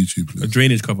can put it on YouTube, please. A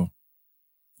drainage cover.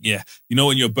 Yeah. You know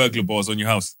when your burglar bars on your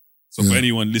house? So for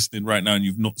anyone listening right now and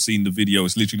you've not seen the video,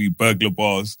 it's literally burglar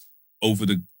bars over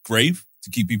the grave to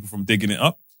keep people from digging it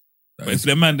up. But if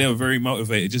they're man, they're very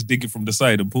motivated, just dig it from the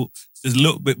side and pull. There's a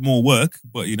little bit more work,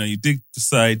 but you know, you dig the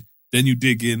side, then you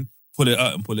dig in, pull it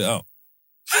out and pull it out.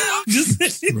 Just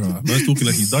Bruh, man's talking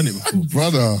like he's done it before.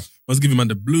 Brother. Let's give him man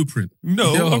the blueprint.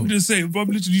 No, I'm just saying, I'm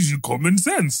literally using common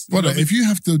sense. Brother, if you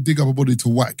have to dig up a body to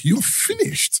whack, you're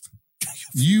finished.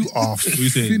 You are What are you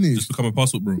saying? finished. Just become a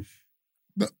passport, bro.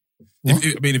 What?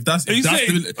 If that's Are you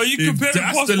comparing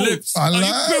passports? I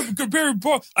Are you comparing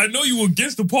passports? I know you were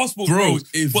against the passport, bro. bros,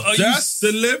 If but that's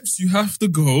the lips, you have to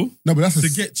go No, but that's to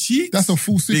get cheeks. that's a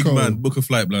full Big sicko. man, book a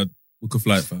flight, blood. Book a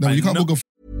flight, fam. No, you can't book a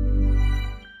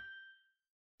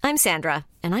I'm Sandra,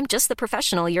 and I'm just the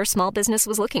professional your small business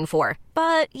was looking for.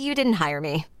 But you didn't hire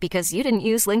me because you didn't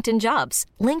use LinkedIn Jobs.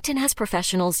 LinkedIn has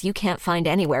professionals you can't find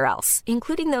anywhere else,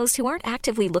 including those who aren't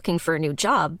actively looking for a new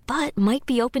job, but might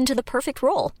be open to the perfect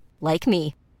role, like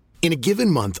me. In a given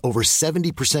month, over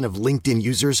 70% of LinkedIn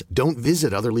users don't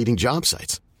visit other leading job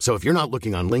sites. So if you're not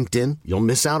looking on LinkedIn, you'll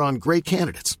miss out on great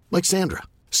candidates like Sandra.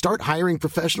 Start hiring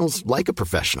professionals like a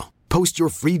professional. Post your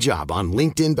free job on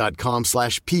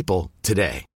linkedin.com/people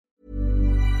today.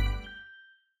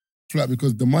 flat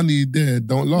because the money there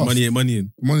don't last. Money ain't money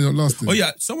in. Money don't last there. Oh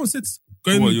yeah, someone said.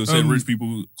 Well, you're saying rich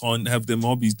people can't have them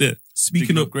hobbies there.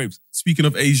 Speaking of grapes. Speaking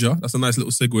of Asia, that's a nice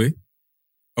little segue.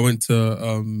 I went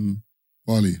to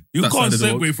Bali. You that can't side of the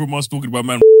world. segue from us talking about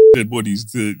man dead bodies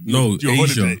to No, your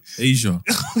Asia. holiday. Asia.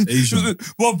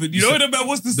 Robin, you know what about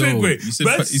what's the segue? You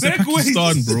said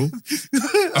Pakistan, bro.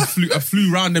 I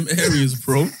flew around them areas,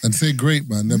 bro. And say great,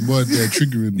 man. Them word they're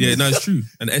triggering. Yeah, man. no, it's true.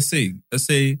 And essay.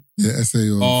 Yeah, essay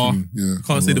or yeah.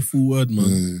 Can't say the full word, man.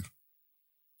 Yeah.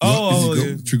 Oh, You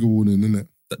yeah. got trigger warning, innit?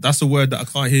 That's a word that I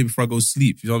can't hear before I go to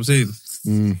sleep. You know what I'm saying?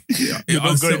 Mm. You're not going to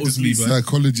unsettles me, sleep. man.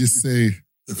 Psychologists say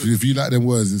if you like them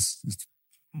words, it's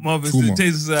Marvin Trauma. said,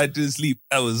 Taser said I didn't sleep.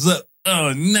 I was up.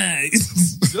 Oh,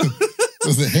 nice.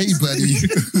 I said, hey, buddy.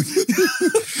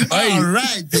 All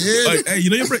right, dude. Hey,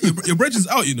 you know your brethren's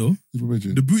out, you know?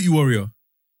 The Booty Warrior.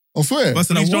 I swear. I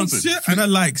said, I Fleece want Johnson. shit and I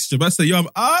like shit. I said, yo, I'm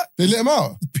out. They let him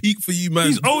out. Peak for you, man.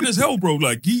 He's old as hell, bro.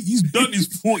 Like, he's done his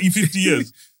 40, 50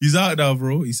 years. He's out now,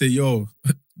 bro. He said, yo.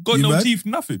 Got You no mad? teeth,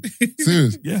 nothing.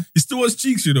 Serious. Yeah. He still wants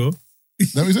cheeks, you know?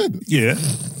 That what he said? Yeah.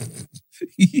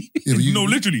 Yeah, but No,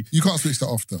 literally. You can't switch that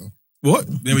off, though. What?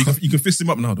 Yeah, you can fist him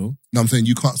up now, though. No, I'm saying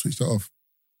you can't switch that off.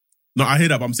 No, I hear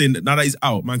that, but I'm saying that now that he's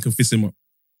out, man can fist him up.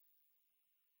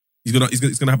 He's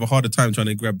gonna have a harder time trying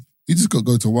to grab. He just got to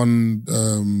go to one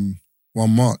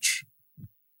march.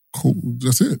 Cool.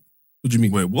 That's it. What do you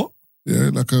mean? Wait, what? Yeah,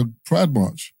 like a pride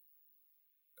march.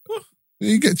 What?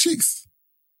 Yeah, you get cheeks.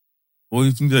 Well,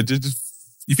 you think they're just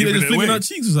You think they're just giving it flinging away? out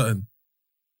cheeks or something?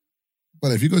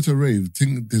 But if you go to a rave,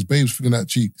 think there's babes flicking out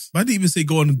cheeks. I didn't even say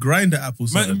go and grind the apple.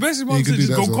 Man, basically, Yeah, what you I'm can saying do is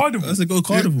that go as well. carnival. I said go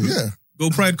carnival. Yeah. Go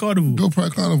Pride Carnival. Go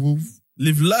Pride Carnival.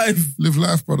 Live life. Live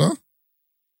life, brother.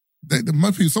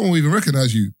 My people, someone will even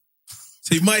recognize you.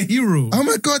 Say my hero. Oh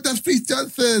my God, that's Peace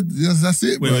Johnson. Yes, that's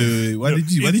it, bro. Wait. Why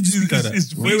did you speak like that?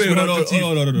 It's Wait, face hold without the teeth.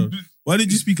 on. Why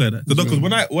did you speak like that? Because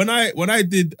when I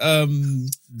did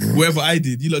whatever I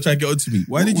did, you lot try to get onto me.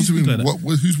 Why did you What do speak mean? like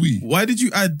that? Who's we? Why did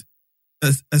you add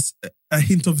a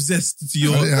hint of zest to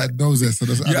your? I had no zest. So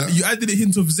You added a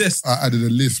hint of zest. I added a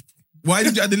lisp. Why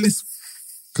did you add a lisp?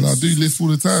 Because I do lisp all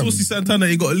the time. Saucy Santana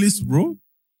ain't got a lisp, bro.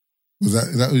 Is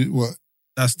that what?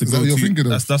 That's the Is that what you're go-to. thinking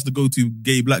of? That's the go-to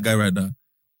gay black guy right now.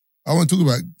 I want to talk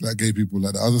about like gay people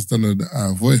like that. I just done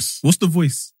a voice. What's the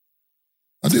voice?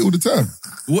 I do it all the time.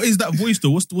 What is that voice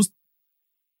though? What's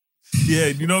Yeah,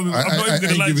 you know, I'm not I even gonna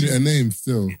ain't lie giving to it a you. name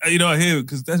still. You know, I hear it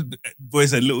because that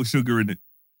voice had little sugar in it.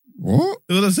 What?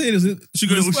 what I'm saying? Is it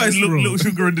sugar and spice, bro? Little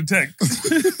sugar in the text.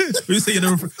 You say you're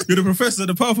the professor of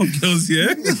the Powerpuff Girls, yeah?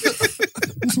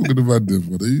 What's wrong with the man there,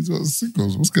 brother? He's got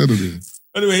sickos. What's going on here?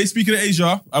 Anyway, speaking of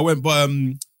Asia, I went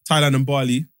Thailand and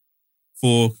Bali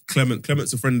for Clement.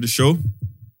 Clement's a friend of the show.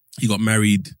 He got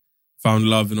married, found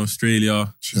love in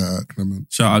Australia. Shout out, Clement.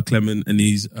 Shout out Clement and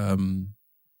his wife,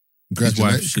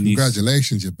 Shanice.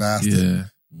 Congratulations, you bastard. Yeah.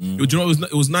 Do you know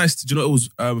it was nice? Do you know it was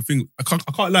a thing? I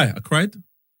can't lie. I cried.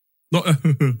 Not,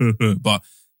 but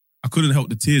I couldn't help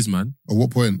the tears, man. At what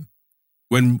point?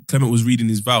 When Clement was reading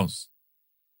his vows,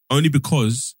 only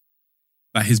because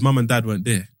like his mum and dad weren't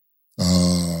there,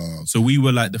 so we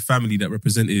were like the family that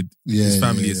represented his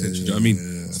family, essentially. Do you know what I mean?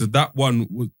 Yeah. So that one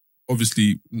was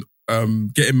obviously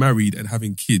getting married and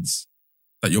having kids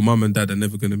that your mum and dad are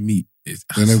never going to meet. They're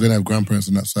never going to have grandparents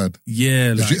on that side.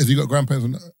 Yeah, like, Has you got grandparents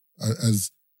on that?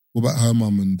 What about her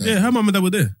mum and dad? yeah, her mum and dad were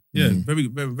there. Yeah, Mm. very,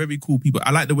 very, very cool people.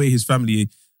 I like the way his family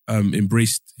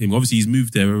embraced him. Obviously, he's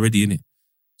moved there already, innit?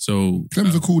 So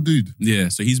Clem's a cool dude. yeah,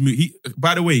 so he's moved.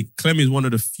 By the way, Clem is one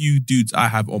of the few dudes I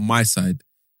have on my side,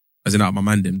 as in out of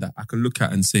my mandem, that I can look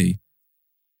at and say,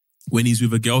 when he's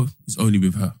with a girl, he's only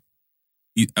with her.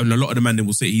 And a lot of the mandem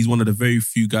will say he's one of the very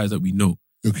few guys that we know.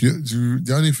 Look,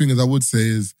 the only thing is I would say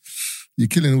is you're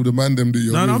killing all the man them that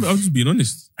you're No, with. I'm just being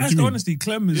honest. What That's do you mean? honesty.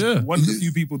 Clem is Yeah. one of the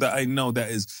few people that I know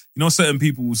that is, you know, certain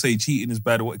people will say cheating is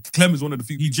bad. Or what. Clem is one of the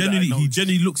few He people that I know.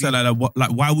 genuinely looks at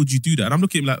like why would you do that? And I'm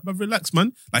looking at him like, but relax,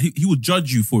 man. Like he would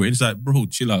judge you for it. And it's like, bro,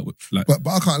 chill out. Like, But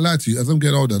I can't lie to you. As I'm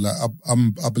getting older, like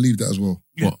I believe that as well.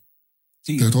 what?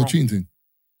 Cheating The is whole wrong. cheating thing.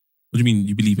 What do you mean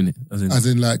you believe in it? As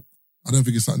in, Like, I don't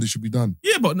think it's something that should be done.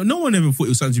 yeah, but no one ever thought it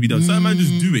was something to be done. Some man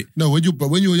just do it. No, when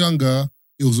you were younger,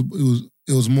 it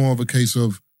was more of a case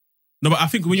of. No, but I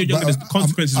think when you're younger, But the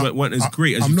consequences weren't as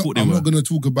great as I'm you not, thought they I'm were. not going to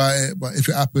talk about it, but if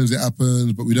it happens, it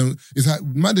happens. But we don't. It's like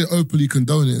man, they openly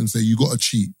condone it and say you got to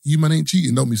cheat. You man ain't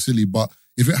cheating. Don't be silly. But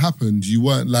if it happened, you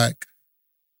weren't like,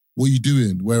 what you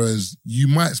doing? Whereas you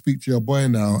might speak to your boy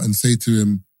now and say to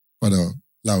him, brother,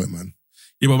 allow it, man.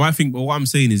 Yeah, but what I'm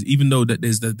saying is, even though that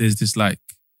there's this like,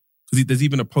 because there's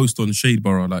even a post on Shade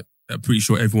Borough, like I'm pretty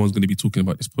sure everyone's going to be talking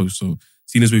about this post. So,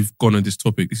 seeing as we've gone on this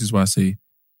topic, this is why I say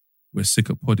we're sick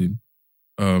of podding.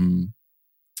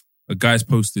 A guy's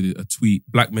posted a tweet: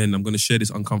 "Black men, I'm going to share this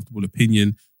uncomfortable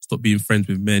opinion. Stop being friends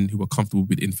with men who are comfortable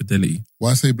with infidelity."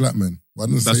 Why say black men? Why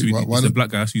don't That's say who why he's a don't- black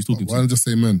guy. That's who he's talking why to. don't just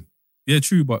say men? Yeah,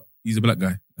 true, but he's a black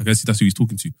guy. I guess that's who he's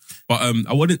talking to. But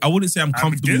I wouldn't say I'm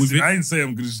comfortable with it. I ain't say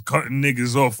I'm just cutting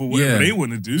niggas off or whatever they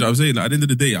want to do. You know what I'm saying? Like, at the end of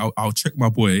the day, I'll check my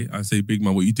boy and say, big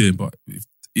man, what you doing? But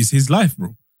it's his life, bro.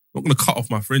 I'm not going to cut off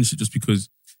my friendship just because.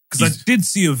 Because I did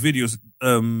see a video,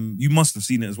 you must have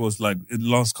seen it as well. It's like in the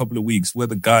last couple of weeks where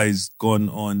the guy's gone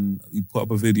on, he put up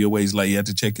a video where he's like, he had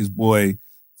to check his boy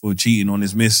for cheating on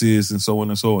his missus and so on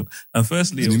and so on. And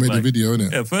firstly, And it he was made like, a video,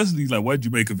 innit? yeah, firstly, he's like, why'd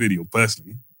you make a video?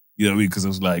 Personally, you know what I mean? Because I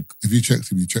was like, If you checked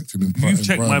him, you checked him in you've in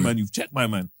checked my private. man, you've checked my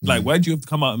man. Like, why'd you have to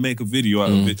come out and make a video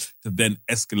out of it to then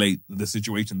escalate the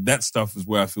situation? That stuff is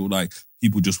where I feel like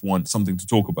people just want something to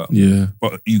talk about. Yeah.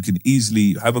 But you can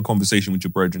easily have a conversation with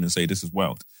your brethren and say, this is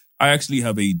wild. I actually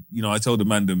have I tell the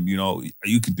mandem,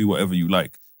 you can do whatever you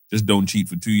like. Just don't cheat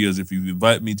for 2 years. If you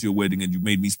invite me to your wedding and you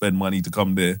made me spend money to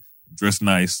come there, dress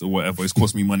nice or whatever, it's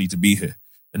cost me money to be here.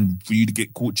 And for you to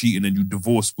get caught cheating and you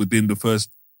divorce within the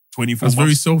first 24 That's very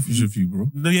months. selfish of you,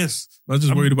 bro. No, yes. I'm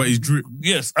just worried about his drip.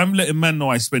 Yes, I'm letting man know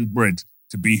I spent bread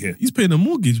to be here. He's paying a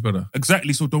mortgage, brother.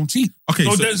 Exactly, so don't cheat. Okay,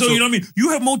 so you know what I mean? You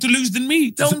have more to lose than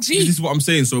me. Don't cheat. This is what I'm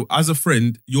saying. So as a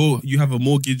friend, you have a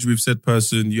mortgage with said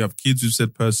person, you have kids with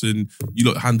said person, you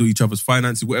lot handle each other's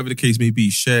finances, whatever the case may be,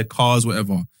 share cars,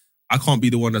 whatever. I can't be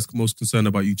the one that's most concerned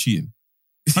about you cheating.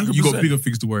 100%. You got bigger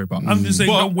things to worry about. I'm just saying,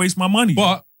 don't waste my money.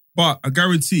 But I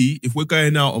guarantee if we're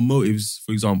going out on motives,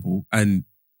 for example, and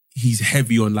he's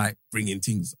heavy on like bringing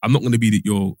things, I'm not going to be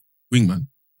your wingman.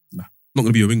 Nah, I'm not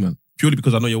going to be your wingman. Purely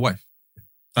because I know your wife.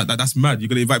 That's mad. You're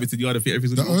going to invite me to the other theatre.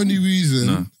 The only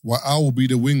reason why I will be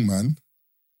the wingman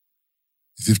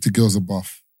is if the girls are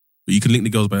buff. But you can link the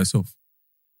girls by yourself.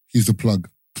 He's the plug.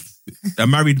 A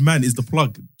married man is the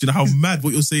plug. Do you know how mad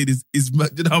what you're saying is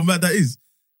mad? Do you know how mad that is?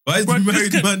 Why is the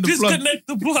married man the plug? Disconnect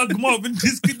the plug, Marvin.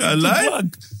 Disconnect the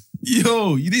plug.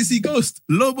 Yo, you didn't see Ghost?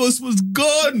 Lobos was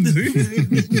gone.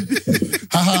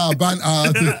 Haha,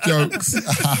 banter, jokes.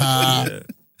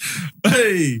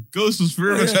 Hey, Ghost was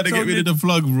forever trying to get rid of the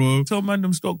plug, bro. Tell man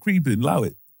them stop creeping. Allow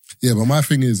it. Yeah, but my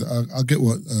thing is, I get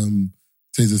what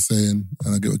Taser's saying,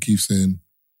 and I get what Keith's saying.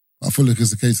 I feel like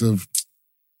it's a case of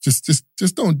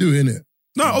just don't do it, innit?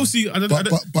 No, obviously, I don't.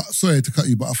 But sorry to cut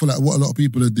you, but I feel like what a lot of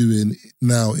people are doing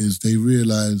now is they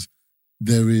realise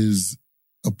there is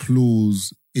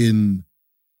applause in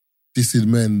dissing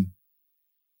men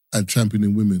and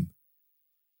championing women.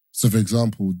 So, for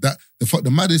example,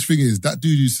 the maddest thing is that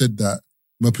dude who said that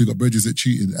Murphy got bridges that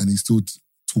cheated and he's still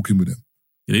talking with him.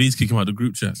 Yeah, they need to kick him out of the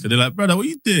group chat. So they're like, brother, what are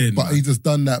you doing? But he just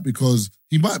done that because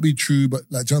he might be true, but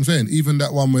like, do you know what I'm saying? Even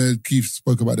that one where Keith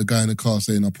spoke about the guy in the car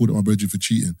saying, I pulled up my bridges for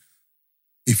cheating.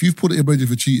 If you've put it in bridges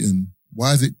for cheating,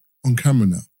 why is it on camera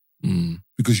now?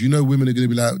 Because you know women are going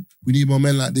to be like, we need more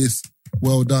men like this.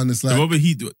 Well done. It's like...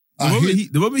 The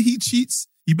moment he cheats,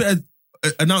 he better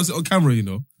announce it on camera, you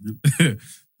know?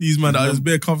 These man that is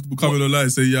very comfortable coming online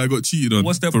and saying, yeah, I got cheated on.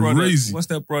 What's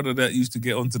that brother that used to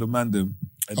get onto the mandem?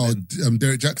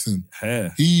 Derek Jackson. Yeah.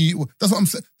 That's what I'm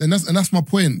saying. And that's my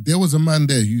point. There was a man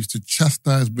there who used to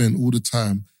chastise men all the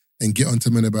time and get onto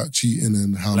men about cheating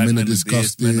and how men are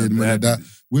disgusted, men are that.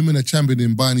 Women are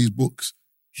championing buying his books.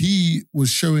 He was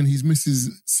showing his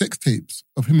missus sex tapes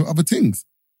of him and other things.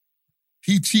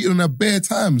 He cheated on her bare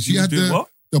times. She had the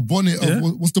bonnet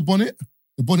of, what's the bonnet?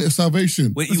 The bonnet of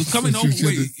salvation. Wait, he was coming home.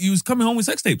 He was coming home with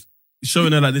sex tapes.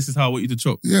 Showing her like this is how I want you to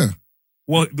chop. Yeah.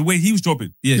 Well, the way he was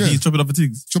dropping. Yeah, he's chopping other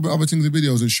things. Chopping other things in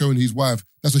videos and showing his wife.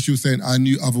 That's what she was saying. I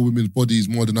knew other women's bodies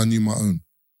more than I knew my own.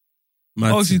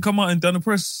 She come out and done a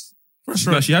press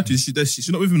run. She had to. She's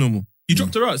not with him no more. He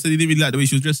dropped her out. Said he didn't really like the way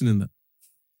she was dressing in that.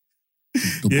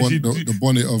 The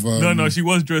bonnet of... No, she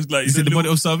was dressed like... He said the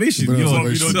bonnet of salvation.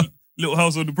 Little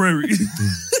House on the Prairie.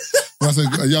 That's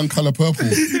a young colour purple.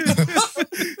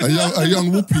 a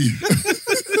young whoopee.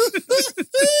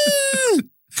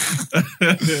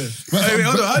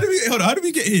 Hold on. How did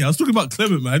we get here? I was talking about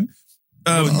Clement, man.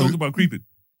 Talking about creeping.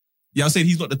 Yeah, I was saying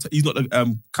he's not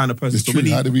the kind of person. It's true.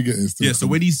 How did we get here? Yeah,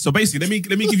 so basically,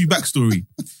 let me give you backstory.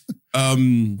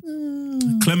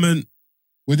 Clement.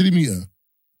 Where did he meet her?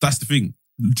 That's the thing.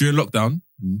 During lockdown,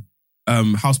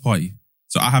 house party.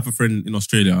 So I have a friend in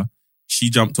Australia. She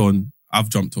jumped on. I've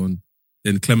jumped on.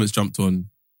 Then Clement's jumped on.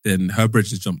 Then her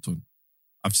bridge has jumped on.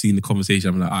 I've seen the conversation.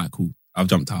 I'm like, all right, cool. I've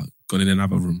jumped out. Gone in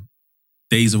another room.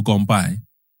 Days have gone by.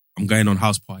 I'm going on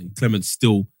house party. Clement's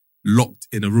still locked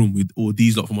in a room with all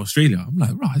these lot from Australia. I'm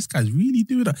like, right, this guy's really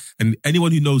doing that. And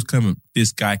anyone who knows Clement,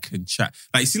 this guy can chat.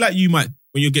 Like, see, like you might,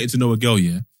 when you're getting to know a girl,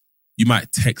 yeah, you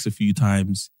might text a few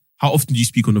times. How often do you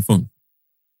speak on the phone?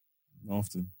 Not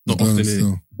often. Not often,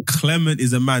 innit? Clement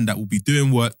is a man that will be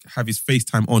doing work, have his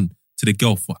FaceTime on to the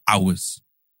girl for hours.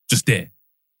 Just there.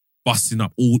 Busting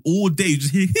up all day. You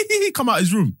just hear, come out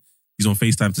his room. He's on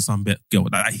FaceTime to some girl.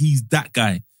 Like, he's that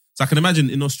guy. So I can imagine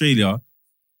in Australia...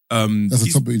 that's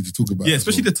a topic to talk about. Yeah,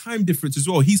 especially the time difference as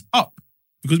well. He's up.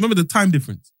 Because remember the time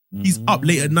difference. He's up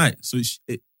late at night. So it's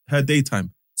her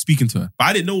daytime, speaking to her. But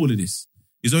I didn't know all of this.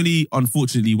 It's only,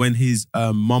 unfortunately, when his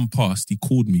mum passed, he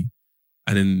called me.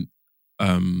 And then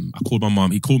I called my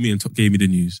mum. He called me and gave me the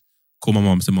news. Called my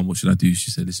mum and said, Mum, what should I do? She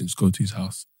said, listen, just go to his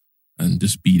house and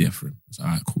just be there for him. I was like,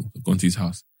 all right, cool. I've gone to his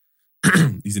house.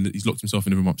 He's locked himself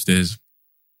in the room upstairs.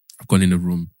 I've gone in the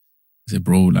room. I said,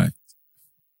 bro, like,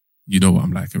 you know what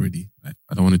I'm like already. Like,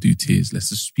 I don't want to do tears. Let's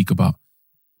just speak about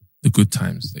the good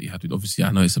times that you had with. Obviously, I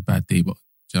know it's a bad day, but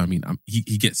do you know what I mean?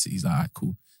 He gets it. He's like, all right,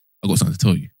 cool. I got something to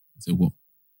tell you. I said, what?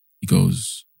 He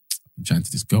goes, I've been chatting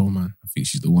to this girl, man. I think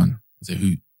she's the one. I said, who?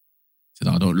 He said,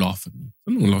 oh, don't laugh at me.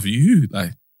 I'm not going to laugh at you.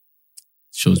 Like,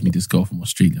 shows me this girl from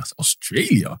Australia. I said,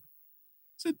 Australia? I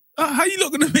said, how you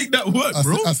not going to make that work,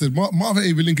 bro? I said, Marvin ain't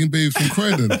even linking babes from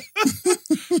Croydon.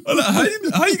 I'm like,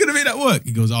 how are you going to make that work?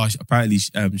 He goes, apparently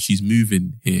she's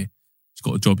moving here. She's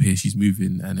got a job here. She's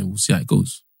moving, and then we'll see how it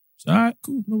goes. So, all right,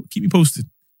 cool. No, keep me posted.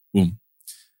 Boom.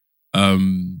 I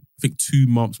think 2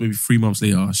 months, maybe 3 months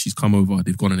later, she's come over.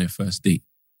 They've gone on their first date.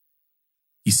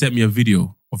 He sent me a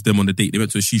video of them on the date. They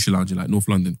went to a shisha lounge in like North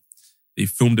London. They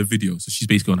filmed a video. So she's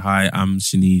basically going, hi, I'm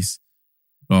Shanice.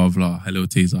 Blah, blah. Hello,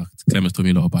 Taser. Clement's told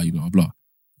me a lot about you, blah, blah.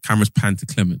 Cameras pan to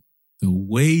Clement. The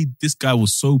way this guy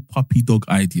was so puppy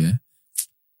dog-eyed, yeah.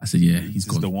 I said, yeah, he's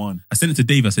gone. The one. I sent it to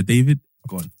Dave. I said, David,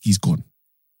 gone. He's gone.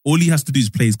 All he has to do is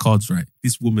play his cards right.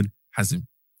 This woman has him.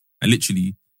 And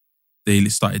literally, they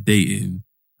started dating,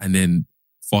 and then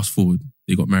fast forward,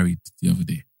 they got married the other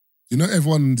day. You know,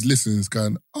 everyone listening is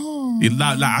going, oh.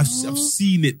 I've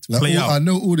seen it play out. I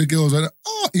know all the girls are like,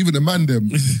 oh, even the man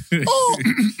them.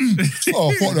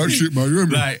 Oh, fuck that shit, man. You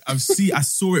remember? Like, I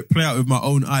saw it play out with my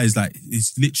own eyes. Like,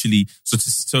 it's literally,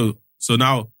 so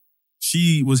now,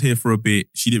 she was here for a bit.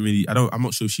 She didn't really, I'm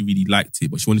not sure she really liked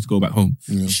it, but she wanted to go back home.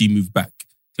 Yeah. She moved back.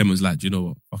 Clement was like, do you know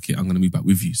what? Okay, I'm going to move back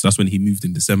with you. So that's when he moved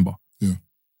in December. Yeah.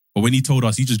 But when he told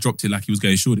us, he just dropped it like he was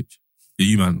going Shoreditch. Yeah,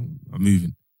 you man, I'm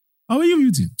moving. Oh, where are you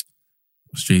moving?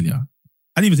 Australia.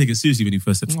 I didn't even take it seriously when he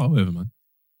first said, oh, whatever, man. I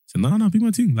said, no, big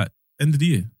my thing. Like, end of the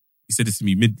year. He said this to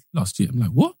me mid last year. I'm like,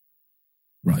 what?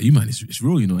 Right, you man, it's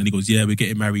real, you know. And he goes, yeah, we're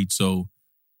getting married. So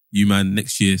you man,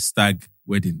 next year, stag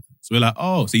wedding. So we're like,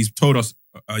 oh, so he's told us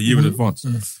a year in advance.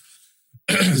 Yeah.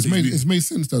 It's made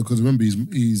sense though, because remember,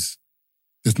 he's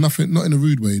there's nothing, not in a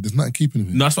rude way, there's nothing keeping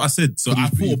him. No, that's what I said. So I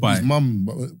thought about his mum,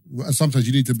 but sometimes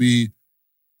you need to be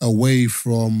away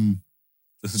from.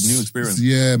 This is a new experience.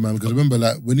 Yeah, man, because remember,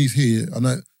 like, when he's here, I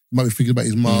know you might be thinking about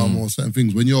his mum or certain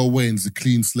things. When you're away and it's a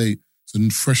clean slate, it's a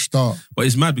fresh start. But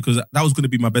it's mad because that was going to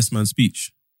be my best man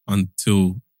speech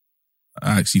until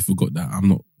I actually forgot that. I'm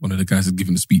not one of the guys that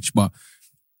giving the speech, but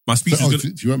my speech So, was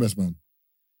do you want best man?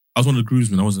 I was one of the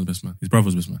groomsmen. I wasn't the best man. His brother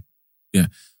was the best man. Yeah.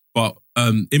 But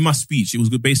in my speech, I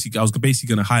was basically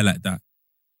going to highlight that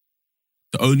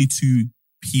the only two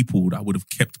people that would have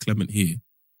kept Clement here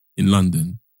in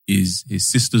London is his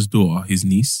sister's daughter, his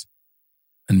niece,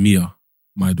 and Mia,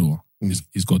 my daughter,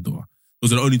 his goddaughter.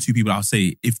 Those are the only two people I'll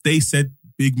say, if they said,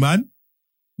 big man,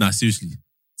 nah, seriously,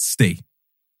 stay.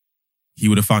 He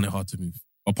would have found it hard to move.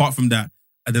 Apart from that,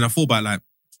 and then I thought about, like,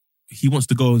 he wants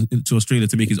to go to Australia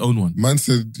to make his own one. Man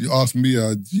said, you asked me,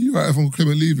 do you write Uncle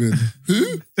Clement leaving?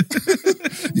 Who?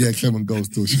 Yeah, Clement goes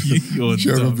still. You're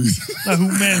dumb. Now, who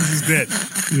mans is that?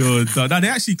 You're dumb. Now,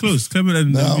 they're actually close. Clement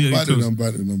and I'm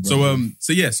batting. So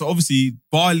obviously,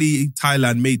 Bali,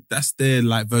 Thailand, that's their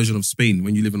like version of Spain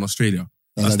when you live in Australia.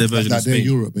 That's their version of Spain. They're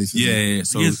Europe, basically. Yeah.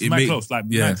 So it's close.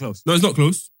 Mad close. No, it's not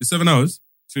close. It's 7 hours.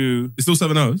 It's still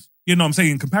 7 hours. You know what I'm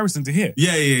saying? In comparison to here.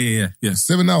 Yeah.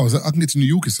 7 hours. I can get to New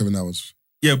York in 7 hours.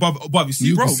 Yeah, but you see,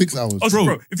 New York bro. is 6 hours. Oh,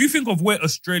 bro, if you think of where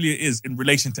Australia is in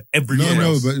relation to everywhere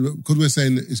else. No, but because we're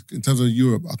saying it's, in terms of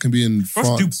Europe, I can be in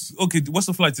France. Okay, what's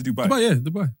the flight to Dubai?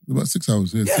 Dubai. About 6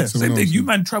 hours. Yeah, same 7 thing. hours, You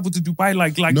man travel to Dubai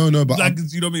like but you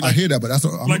know what I mean? I hear that, but that's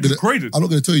not. I'm not going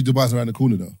to tell you Dubai's around the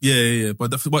corner though. Yeah.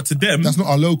 But to them, that's not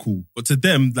our local. But to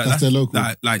them, that's their local.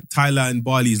 Like Thailand,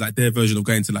 Bali is like their version of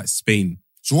going to like Spain.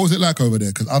 So what was it like over there?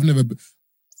 Because I've never.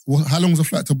 How long was the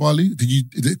flight to Bali? Is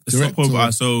it direct?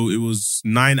 So it was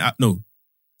 9.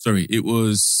 It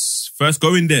was first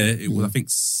going there. It was I think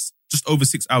just over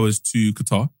 6 hours to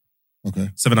Qatar. Okay,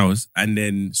 7 hours, and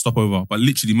then stopover. But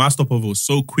literally, my stopover was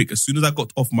so quick. As soon as I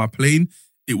got off my plane,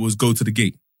 it was go to the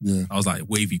gate. Yeah, I was like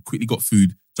wavy. Quickly got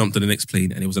food, jumped to the next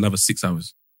plane, and it was another 6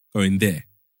 hours going there.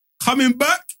 Coming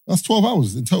back, that's 12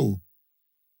 hours in total.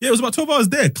 Yeah, it was about 12 hours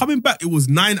there. Coming back, it was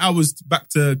 9 hours back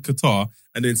to Qatar,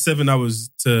 and then 7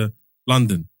 hours to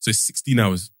London. So it's 16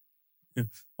 hours. Yeah.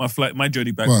 My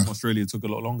journey back from Australia took a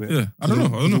lot longer. Yeah, I don't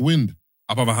know. The wind.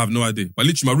 I have no idea. But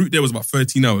literally, my route there was about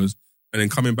 13 hours, and then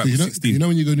coming back was 16. You know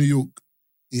when you go to New York,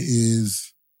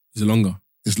 it's longer.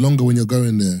 It's longer when you're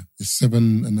going there. It's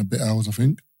 7 and a bit hours, I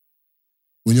think.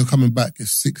 When you're coming back,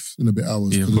 it's 6 and a bit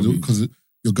hours because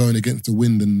you're going against the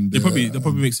wind and. That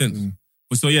probably makes sense. Yeah.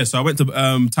 So I went to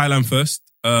Thailand first,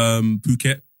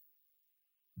 Phuket.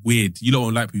 Weird. You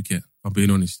don't like Phuket. I'm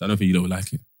being honest. I don't think you don't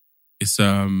like it. It's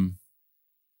it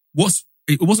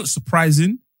wasn't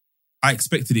surprising. I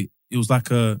expected it. It was like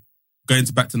going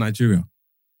back to Nigeria,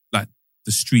 like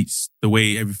the streets, the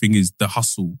way everything is, the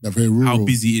hustle, very rural. How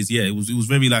busy it is. Yeah, it was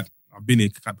very like I've been here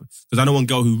because I know one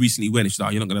girl who recently went. And she's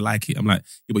like, "You're not gonna like it." I'm like,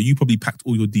 "Yeah, but you probably packed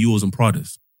all your Dior's and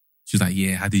Pradas." She's like,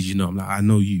 "Yeah, how did you know?" I'm like, "I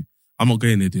know you. I'm not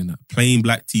going there doing that. Plain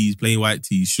black tees, plain white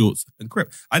tees, shorts, and crap."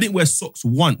 I didn't wear socks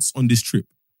once on this trip.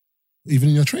 Even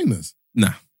in your trainers? Nah,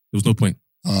 there was no point.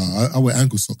 I wear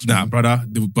ankle socks. Nah, man. brother,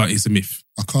 but it's a myth.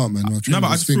 I can't, man. No, but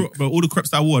I just threw but all the creps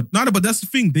that I wore. No, but that's the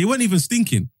thing. They weren't even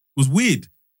stinking. It was weird.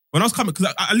 When I was coming,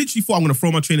 because I literally thought I'm going to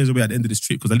throw my trainers away at the end of this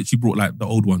trip because I literally brought like the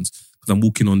old ones because I'm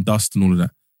walking on dust and all of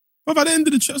that. But by the end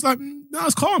of the trip, I was like, no,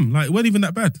 it's calm. Like, it wasn't even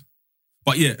that bad.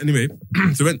 But yeah, anyway,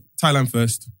 so we went Thailand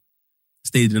first,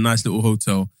 stayed in a nice little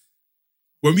hotel.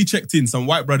 When we checked in, some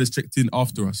white brothers checked in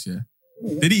after us, yeah.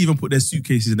 They didn't even put their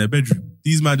suitcases in their bedroom.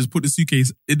 These man just put the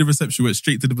suitcase in the reception, went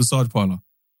straight to the massage parlor.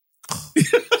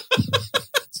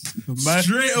 Man,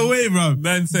 straight away, bro.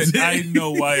 Man said, I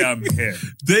know why I'm here.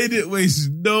 They didn't waste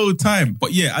no time.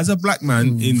 But yeah, as a black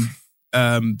man in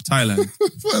Thailand,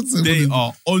 they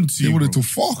are onto you. They wanted bro. to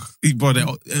fuck. Bro,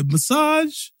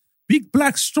 massage, big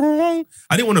black strong.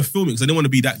 I didn't want to film it because I didn't want to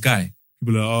be that guy.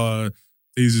 People are like,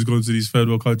 he's just going to these third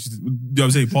world countries. You know what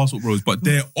I'm saying? Passport bros. But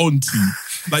they're onto you.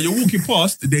 Like, you're walking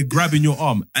past, they're grabbing your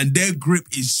arm, and their grip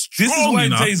is strong. This is why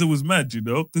enough. Taser was mad, you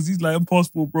know? Because he's like,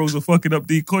 passport bros are fucking up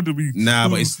the economy. Nah,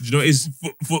 but it's, you know, it's...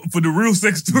 For the real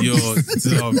sex talk. Yo,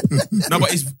 no,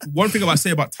 but it's one thing I say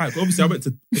about Thailand.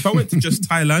 Obviously, if I went to just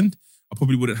Thailand, I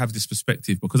probably wouldn't have this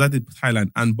perspective because I did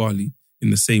Thailand and Bali in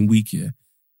the same week, yeah. I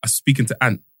was speaking to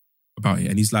Ant about it,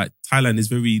 and he's like, Thailand is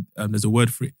very, there's a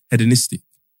word for it, hedonistic.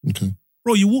 Okay.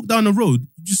 Bro, you walk down the road,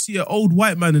 you just see an old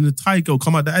white man and a Thai girl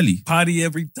come out the alley. Party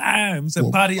every time. It's a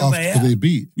party over After here. they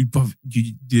beat.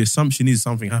 The assumption is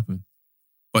something happened.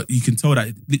 But you can tell that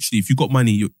literally, if you got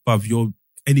money,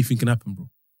 anything can happen, bro.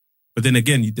 But then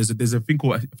again, there's a thing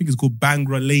called, I think it's called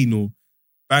Bangra Lane or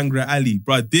Bangra Alley.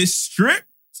 Bro, this strip.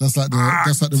 So that's like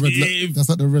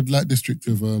the red light district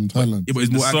of Thailand. Yeah, but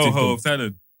it's more active. Soho Though. of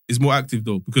Thailand. It's more active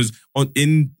though, because on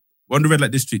the red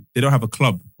light district, they don't have a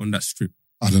club on that strip.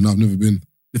 I don't know. I've never been.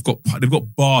 They've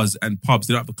got bars and pubs.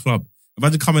 They don't have a club.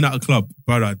 Imagine coming out a club,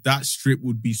 brother. That strip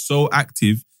would be so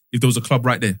active if there was a club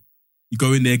right there. You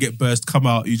go in there, get burst, come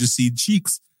out, you just see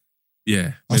cheeks.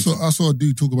 Yeah. I saw a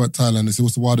dude talk about Thailand. They said,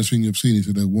 "What's the wildest thing you've seen?" He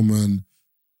said, "A woman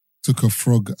took a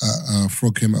frog. A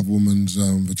frog came out of a woman's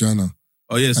vagina.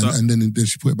 Oh yeah. So and then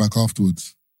she put it back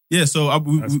afterwards. Yeah. So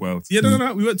That's wild. Yeah.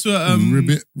 No. We went to a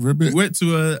ribbit. We went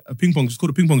to a ping pong. It's called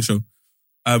a ping pong show.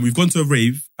 We've gone to a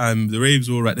rave. The raves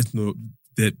were all right.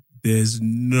 There's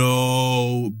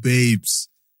no babes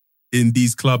in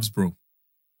these clubs, bro.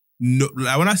 No,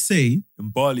 like when I say In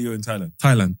Bali or in Thailand?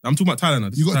 Thailand, I'm talking about Thailand now.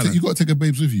 This You is got Thailand. to take a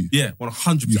babes with you. Yeah,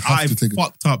 100%. You have I to take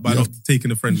fucked up by you not have-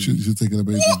 taking a friend You with me. should take a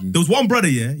babes with you. There was one brother,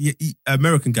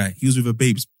 American guy. He was with a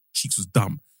babe. His cheeks was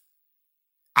dumb.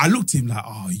 I looked at him like,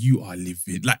 oh, you are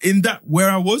living. Like in that, where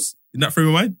I was, in that frame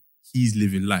of mind, he's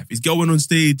living life. His girl went on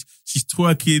stage. She's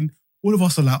twerking. All of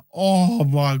us are like, oh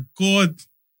my God.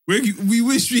 We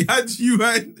wish we had you,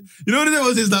 right? You know what it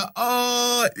was? It's like,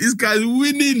 oh, this guy's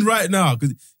winning right now.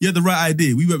 Because he had the right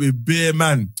idea. We went with bare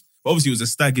man. But obviously, it was a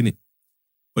stag in it.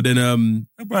 But then,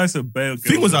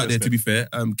 thing was out there, to be fair.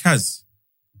 Kaz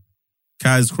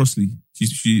Crossley.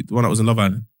 She the one that was in Love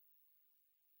Island.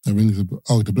 That rings a bell.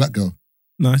 Oh, the black girl.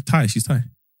 No, it's Thai. She's Thai.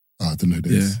 Oh, I don't know who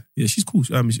that is. Yeah, she's cool.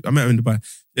 I met her in Dubai.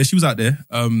 Yeah, she was out there.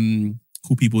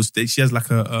 Cool people. She has like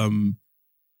a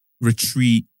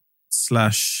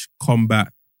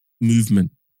retreat/combat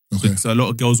movement. Okay. So a lot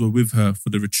of girls were with her for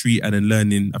the retreat and then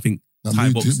learning, I think, Like Thai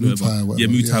Muay boxing. Thai, Whatever.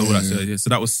 whatever. Yeah, Muay Thai, Yeah, all that. yeah, So, yeah. So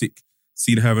that was sick.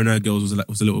 Seeing her and her girls was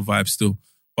a little vibe still.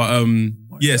 But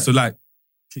yeah, so like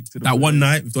that one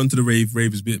night, we've gone to the rave.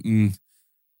 Rave is a bit,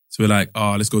 So we're like,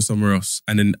 oh, let's go somewhere else.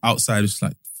 And then outside, it's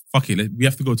like, fuck it, we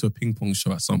have to go to a ping pong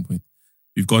show at some point.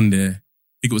 We've gone there.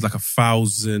 I think it was like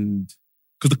 1,000.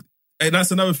 And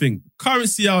that's another thing.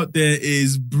 Currency out there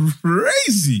is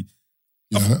crazy.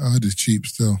 Yeah, I heard it's cheap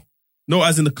still. No,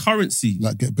 as in the currency.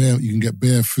 Like you can get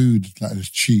bare food like it's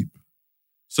cheap.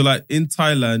 So like in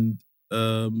Thailand,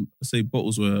 let's say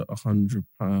bottles were £100.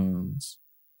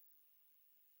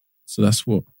 So that's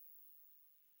what?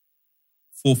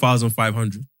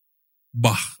 4,500.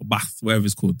 Baht, whatever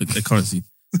it's called, the currency.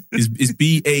 It's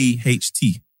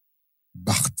BAHT.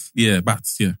 Baht. Yeah,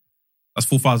 baht, yeah. That's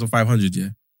 4,500, yeah.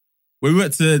 When we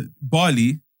went to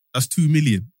Bali, that's 2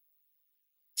 million.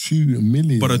 2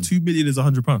 million. But a 2 million is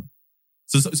 £100.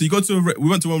 So you go to we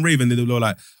went to one rave and they were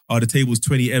like, oh, the table's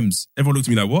 20 M's. Everyone looked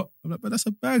at me like, what? I'm like, but that's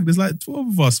a bag. There's like 12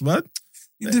 of us, man.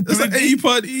 That's like 80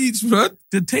 pound each, man.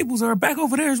 The tables are back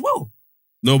over there as well.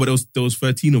 No, but there was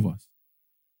 13 of us.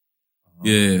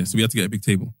 Yeah, so we had to get a big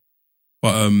table.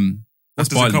 But What that's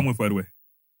does Bali. it come with, by the way?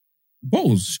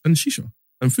 Bottles and shisha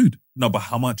and food. No, but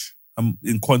how much?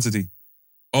 In quantity?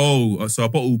 Oh, so a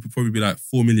bottle would probably be like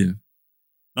 4 million.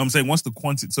 No, I'm saying, what's the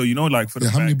quantity? So, you know, like for the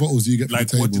Yeah, how many bag, bottles do you get for like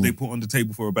the table? what do they put on the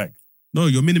table for a bag? No,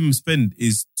 your minimum spend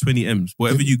is 20 M's.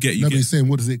 Whatever you get, you No, but get. he's saying,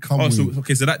 what does it come Oh,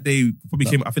 with? so that day probably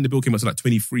came. I think the bill came out to like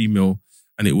 23 mil,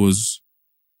 and it was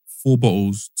 4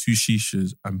 bottles, 2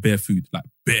 shishas, and bare food, like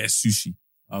bare sushi.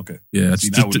 Okay. Yeah, See,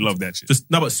 I would love that shit.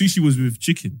 But sushi was with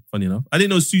chicken. Funny enough, I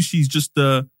didn't know sushi's just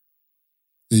Yeah,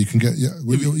 you can get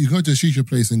you go to a shisha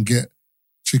place and get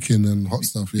chicken and hot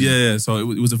stuff. Yeah. So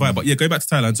it was a vibe. But yeah, going back to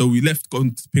Thailand. So we left,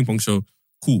 going to the ping pong show.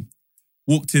 Cool.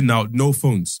 Walked in now, no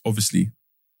phones, obviously.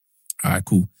 All right,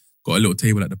 cool. Got a little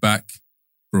table at the back.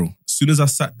 Bro, as soon as I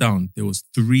sat down, there was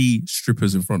 3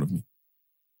 strippers in front of me.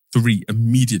 3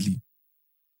 immediately.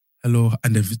 Hello.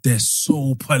 And they're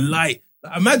so polite.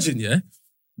 Imagine, yeah?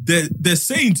 They're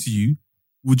saying to you,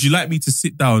 would you like me to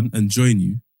sit down and join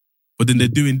you? But then they're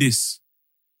doing this.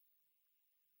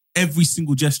 Every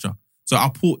single gesture. So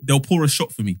they'll pour a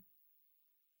shot for me.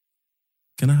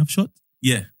 Can I have a shot?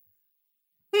 Yeah.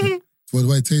 Well, the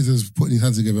way Taser's putting his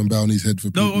hands together and bowing his head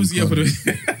for people. No, obviously, yeah, but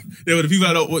the people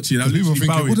that are not watching, I'm people literally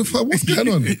thinking, bowing. what the fuck, what's going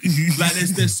on? Like,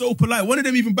 they're so polite. One of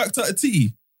them even backed out a titty.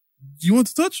 Do you want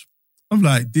to touch? I'm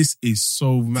like, this is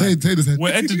so mad. Taser said,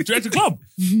 We're at the club.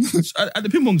 At the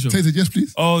ping pong show. Taser, yes,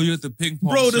 please. Oh, you're at the ping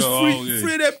pong Bro, show. there's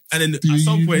three of them. And then at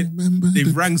some point,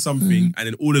 they've rang something, and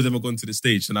then all of them have gone to the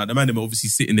stage. So now the man them are obviously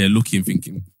sitting there looking,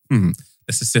 thinking,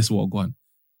 let's assess what I've gone.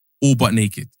 All but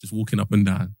naked, just walking up and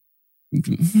down.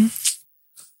 Thinking,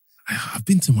 I've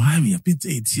been to Miami, I've been to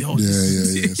ATL.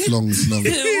 Yeah. Slong. Listen,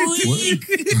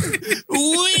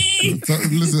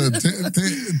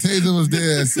 Taser was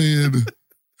there saying,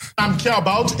 I care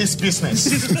about is business.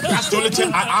 That's the only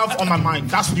thing I have on my mind.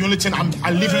 That's the only thing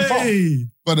I live in for.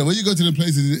 But when you go to the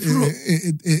places,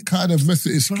 it kind of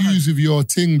messes, it skews with your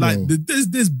ting, bro. Like,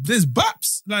 there's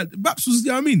Baps. Like, Baps was, you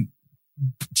know what I mean?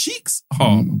 Cheeks.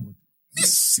 Oh, my God.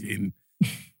 Missing.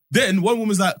 Then one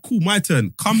woman's like, cool, my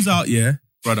turn. Comes out, yeah.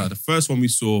 Brother, the first one we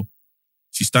saw,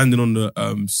 she's standing on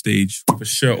the stage with a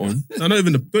shirt on. No, not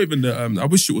even the I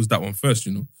wish it was that one first,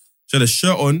 you know. She had a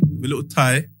shirt on with a little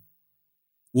tie,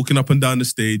 walking up and down the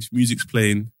stage, music's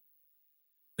playing,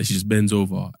 and she just bends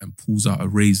over and pulls out a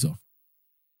razor.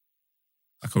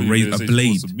 Like a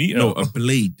blade. No, a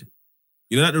blade.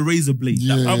 You know, like the razor blade.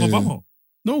 Yeah.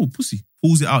 No, pussy.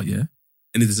 Pulls it out, yeah?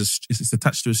 And it's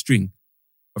attached to a string.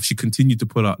 But she continued to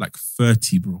pull out like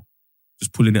 30, bro.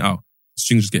 Just pulling it out. The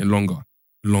string's just getting longer.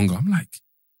 I'm like,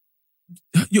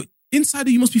 you're inside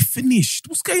you must be finished.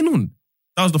 What's going on?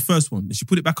 That was the first one. Then she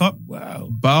put it back up. Wow.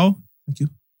 Bow. Thank you.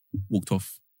 Walked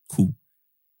off. Cool.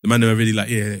 The man were really like,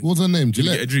 yeah. What's her name? Can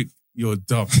we get a drink? You're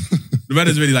dumb. The man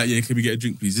is really like, yeah, can we get a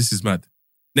drink, please? This is mad.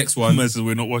 Next one.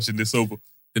 We're not watching this over.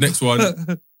 The next one,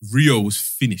 Rio was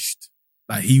finished.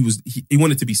 Like he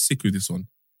wanted to be sick with this one.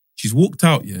 She's walked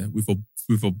out, yeah, with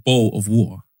a bowl of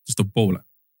water. Just a bowl, like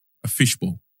a fish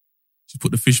bowl. She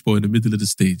put the fish bowl in the middle of the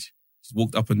stage. She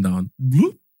walked up and down.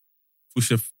 Bloop,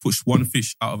 pushed one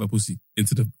fish out of her pussy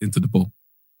into the bowl.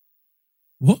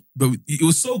 What? But it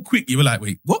was so quick. You were like,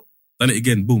 wait, what? Done it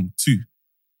again. Boom. 2.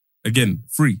 Again,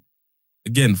 3.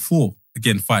 Again, 4.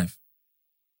 Again, 5.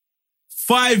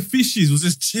 5 fishes was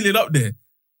just chilling up there.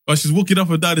 While she's walking up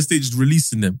and down the stage, just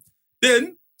releasing them.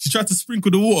 Then she tried to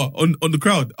sprinkle the water on the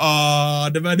crowd.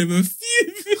 The man never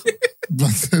I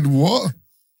said, what?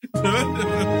 I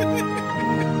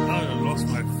lost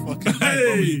my fucking mind.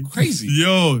 Hey, Crazy.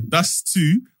 Yo, that's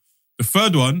 2. The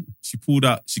third one, she pulled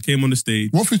out, she came on the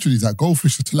stage. What fish was that?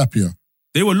 Goldfish or tilapia?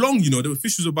 They were long, you know. They were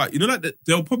fishes about, you know, like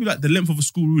they were probably like the length of a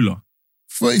school ruler.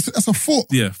 That's a foot.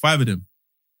 Yeah, 5 of them.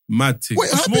 Mad thing.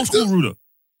 Wait, A small school ruler.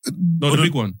 No, the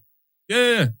big one.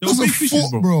 Yeah. They were That's big a fishes,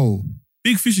 foot, bro. bro.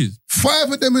 Big fishes.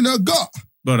 5 of them in her gut.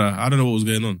 Brother, I don't know what was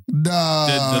going on. Nah,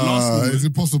 The last woman- it's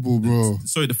impossible, bro.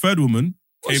 Sorry, the third woman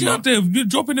What's came she out. up there? You're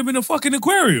dropping them in a fucking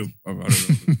aquarium. I don't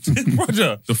know.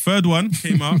 Roger. The third one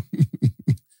came out.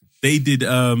 They did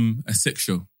a sex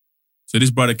show. So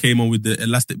this brother came on with the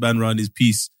elastic band around his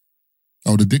piece.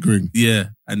 Oh, the dick ring. Yeah.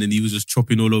 And then he was just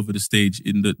chopping all over the stage.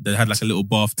 They had like a little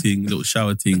bath thing, a little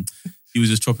shower thing. He was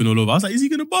just chopping all over. I was like, is he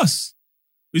going to bust?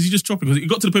 Or is he just chopping? Because it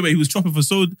got to the point where he was chopping for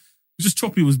so... He was just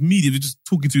chopping, it was media. They were just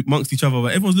talking to amongst each other.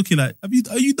 But everyone's looking like,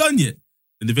 are you done yet?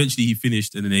 And eventually he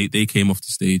finished and then they came off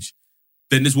the stage.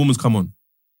 Then this woman's come on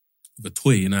with a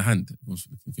toy in her hand. I was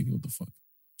thinking, what the fuck?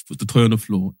 She puts the toy on the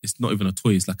floor. It's not even a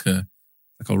toy. It's like a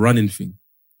running thing.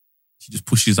 She just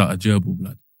pushes out a gerbil,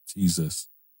 blood. Jesus.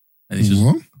 And it's just,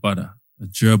 What? brother, a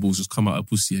gerbil's just come out of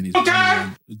pussy and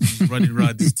he's running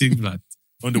around this thing, blood.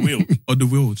 On the wheel. On the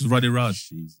wheel, just running around.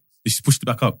 Jesus. She pushed it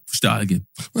back up, pushed it out again.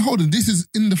 Wait, hold on. This is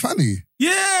in the fanny.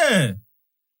 Yeah!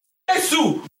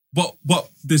 But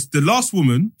the last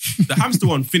woman, the hamster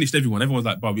one finished everyone. Everyone's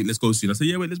like, bro, let's go soon. I said,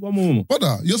 yeah, wait, there's one more.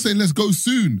 Brother, you're saying let's go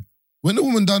soon. When the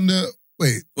woman done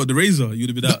Wait, Or the razor, you'd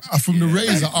have been out. from the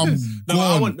razor, I'm No,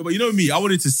 I gone. want, but you know me, I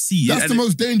wanted to see. That's the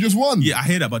most dangerous one. Yeah, I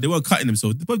hear that, but they weren't cutting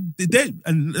themselves. But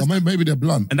Or maybe they're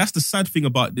blunt. and that's the sad thing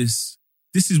about this.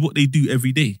 This is what they do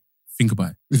every day. Think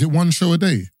about it. Is it one show a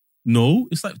day? No,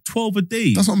 it's like 12 a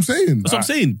day. That's what I'm saying. That's what I'm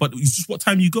saying. But it's just what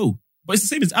time you go. But it's the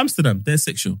same as Amsterdam, their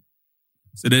sex show.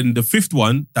 So then the fifth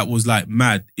one that was like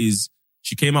mad is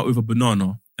she came out with a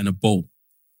banana and a bowl.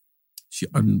 She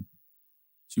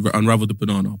unraveled the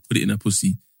banana, put it in her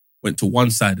pussy, went to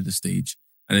one side of the stage,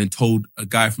 and then told a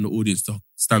guy from the audience to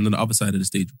stand on the other side of the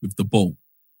stage with the bowl.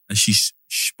 And she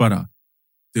spat out.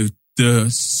 The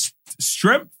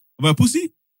strength of her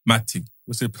pussy, mad thing.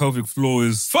 What's the pelvic floor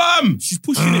is... Fam! She's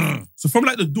pushing it. So from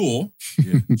like the door,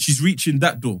 she's reaching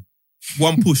that door.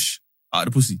 One push out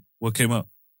of the pussy. What came out?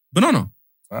 Banana.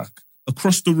 Fuck.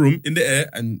 Across the room, in the air,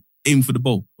 and aim for the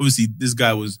bowl. Obviously, this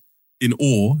guy was in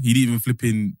awe. He didn't even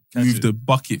flipping move the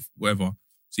bucket, whatever.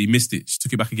 So he missed it. She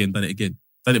took it back again, done it again.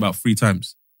 Done it about 3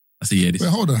 times. I said, yeah, this. Wait,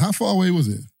 hold on. How far away was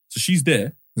it? So she's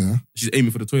there. Yeah. She's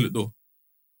aiming for the toilet door.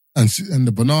 And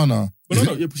the banana.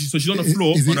 Banana, yeah, so she's on the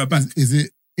floor, on her back. Is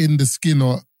it in the skin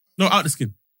or... No, out the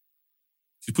skin.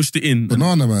 She pushed it in.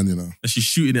 Banana man, you know. And she's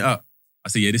shooting it out. I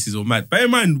said, yeah, this is all mad. Bear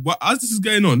in mind, as this is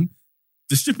going on,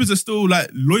 the strippers are still like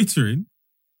loitering,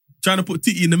 trying to put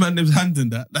titty in the man's hand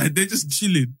and that. Like they're just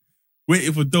chilling,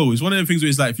 waiting for dough. It's one of them things where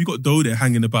it's like, if you got dough there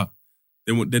hanging about,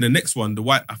 then the next one, the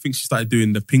white, I think she started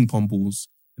doing the ping pong balls.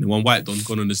 And then one white don's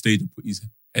gone on the stage and put his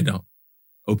head out,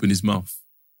 open his mouth.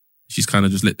 She's kind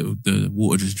of just let the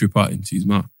water just drip out into his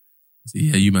mouth. I said,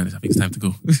 yeah, you man, I think it's time to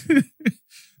go. So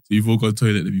you've all gone to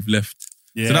the toilet and you've left.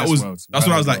 Yeah, so that's wild.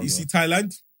 when I was like, you see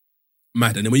Thailand?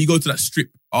 Mad. And then when you go to that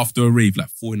strip after a rave, like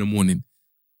 4 a.m,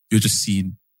 you're just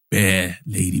seeing bare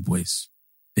lady boys.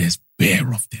 There's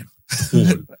bare of them.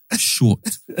 Tall, short,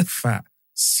 fat,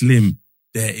 slim.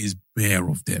 There is bare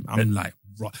of them. I'm like,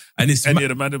 right. And it's... And you're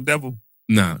the Madam Devil.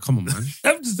 Nah, come on, man.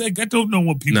 I'm just like, I don't know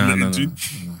what people are into.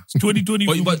 It's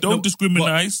 2020. But don't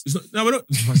discriminate. We're not.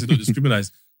 I said don't discriminate.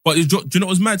 But do you know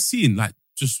what was mad seeing? Like,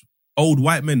 just old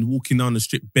white men walking down the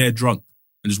strip, bare drunk,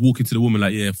 and just walking to the woman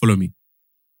like, yeah, follow me.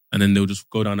 And then they'll just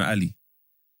go down the alley.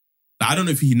 Like, I don't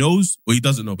know if he knows or he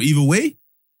doesn't know, but either way,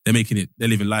 they're making it. They're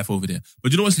living life over there.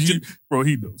 But do you know what's... Bro,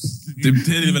 he knows. They're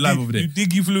living life over there. You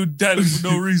think you flew down for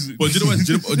no reason. But do you know what?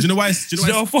 Do you know why? Do you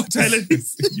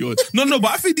know why? No,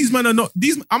 but I think these men are not...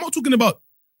 I'm not talking about...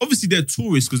 Obviously, they're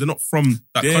tourists because they're not from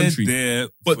that country.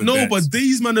 But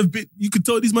these men have been... You could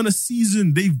tell these men are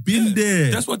seasoned. They've been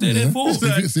there. That's what they're there for. So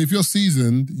if you're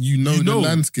seasoned, you know the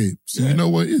landscape. So you know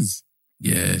what it is.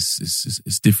 Yes,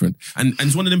 it's different. And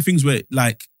it's one of them things where,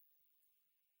 like...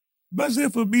 Man's there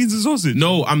for beans and sausage.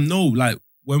 Like,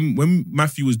 when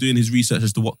Matthew was doing his research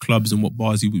as to what clubs and what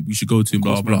bars we should go to and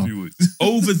blah, blah, blah.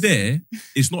 Over there,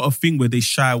 it's not a thing where they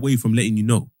shy away from letting you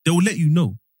know. They will let you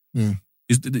know. Yeah.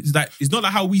 It's not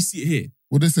like how we see it here.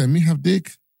 What they say, me have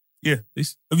dick? Yeah.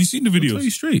 Have you seen the video? I'll tell you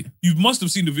straight. You must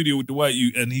have seen the video with the white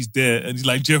you and he's there and he's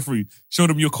like, Jeffrey, show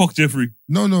them your cock, Jeffrey.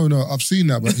 No. I've seen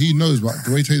that, but he knows. But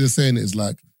the way Taylor's saying it is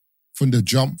like, from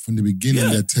the beginning,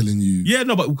 they're telling you. Yeah,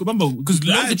 no, but remember, because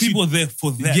lots of people are there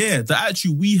for that. Yeah, the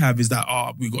attitude we have is that,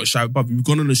 we've got to shout above. We've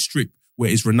gone on a strip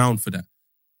where it's renowned for that.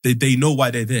 They know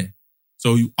why they're there.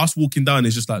 So us walking down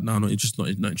is just like, no, not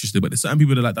interested. But there's certain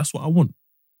people that are like, that's what I want.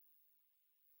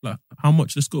 Like, how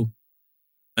much? Let's go.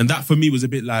 And that for me was a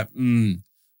bit like,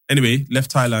 Anyway,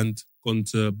 left Thailand, gone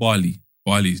to Bali.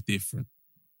 Bali is different.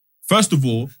 First of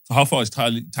all, so how far is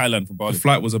Thailand from Bali? The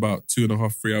flight was about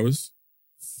 2.5, 3 hours.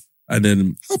 And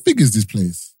then... How big is this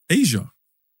place? Asia.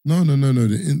 No.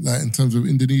 In terms of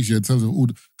Indonesia, in terms of all...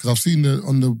 Because I've seen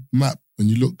on the map, when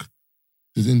you look,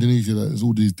 there's Indonesia, there's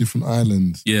all these different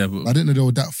islands. Yeah, but... I didn't know they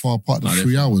were that far apart,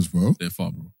 3 hours, bro. They're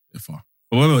far, bro. They're far.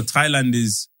 But remember, Thailand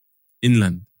is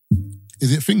inland.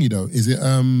 Is it thingy, though? Is it...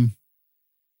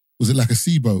 Was it like a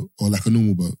sea boat or like a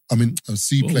normal boat? I mean, a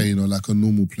seaplane or like a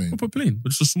normal plane? Proper plane, but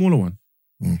just a smaller one.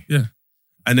 Oh. Yeah.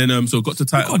 And then, so got to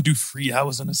Thailand. You can't do 3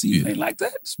 hours on a seaplane like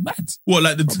that. It's mad. What,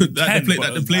 like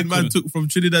the plane man took from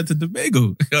Trinidad to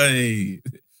Tobago? Hey,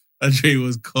 that train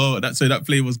was cold. That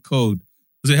plane was cold.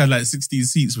 So it had like 16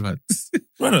 seats, man.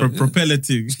 Propeller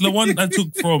thing. It's the one I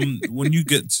took from when you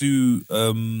get to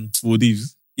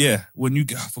Maldives. Yeah, when you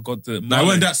get, I forgot the... No, it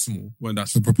weren't that small.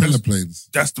 The propeller planes.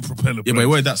 That's the propeller planes. Yeah, but it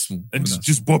weren't that small. And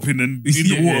just bopping and in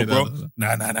the water, bro.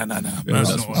 Nah.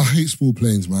 I hate small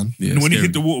planes, man. Yeah, when you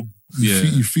hit the water...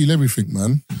 You feel everything,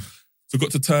 man. So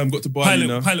got to Bali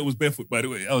now. Pilot was barefoot, by the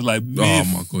way. I was like, oh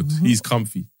my God, he's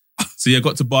comfy. So yeah,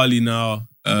 got to Bali now.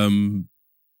 Clement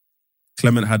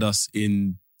had us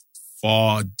in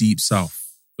far deep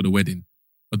south for the wedding.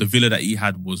 But the villa that he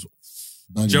had was...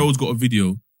 Gerald's got a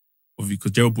video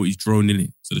because Gerald brought his drone in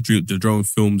it. So the drone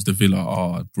films the villa.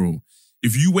 Oh, bro.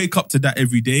 If you wake up to that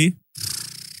every day,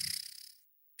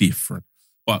 different.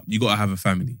 But you got to have a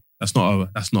family. That's not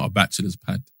a bachelor's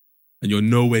pad. And you're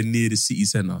nowhere near the city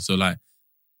centre. So like,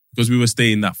 because we were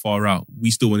staying that far out,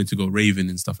 we still wanted to go raving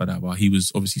and stuff like that. But he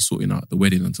was obviously sorting out the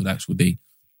wedding until the actual day.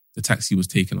 The taxi was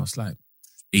taking us like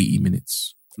 80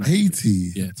 minutes.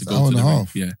 80? Yeah, to An go hour to and the a rave.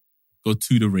 half? Yeah. Go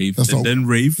to the rave, That's then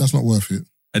rave. That's not worth it.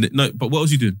 And no, but what else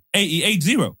are you doing?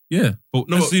 80. Yeah. But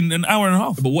no, That's in an hour and a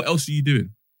half. but what else are you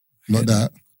doing? Not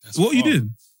that. What are you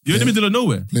doing? You're in the middle of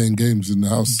nowhere. Playing games in the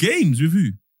house. Games with who?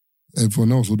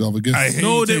 Everyone else, all the other guests. I hate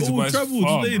No, they Taser, all but it's travelled.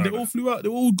 far, They brother. all flew out. They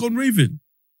all gone raving.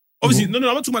 Obviously, no, I'm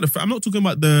not talking about I'm not talking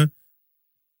about the.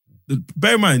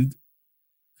 Bear in mind,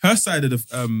 her side of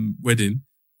the wedding,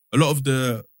 a lot of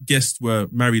the guests were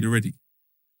married already.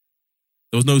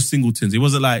 There was no singletons. It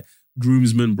wasn't like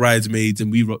groomsmen, bridesmaids,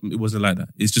 and it wasn't like that.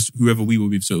 It's just whoever we were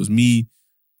with. So it was me,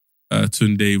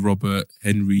 Tunde, Robert,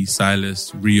 Henry,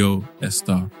 Silas, Rio,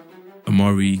 Esther,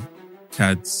 Amari,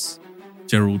 Cads,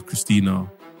 Gerald, Christina.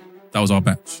 That was our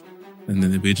batch. And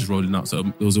then they were just rolling out. So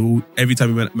it was all, every time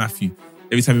we went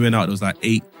out, there was like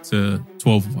 8 to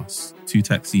 12 of us. 2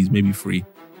 taxis, maybe 3.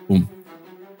 Boom.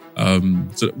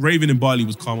 So raving in Bali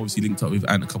was calm. Obviously linked up with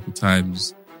Ant a couple of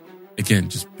times. Again,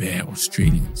 just bare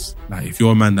Australians. Like if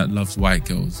you're a man that loves white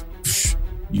girls,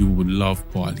 you would love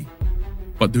Bali.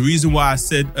 But the reason why I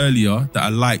said earlier that I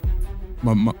like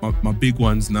my big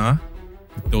ones now,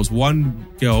 there was one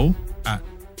girl at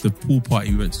the pool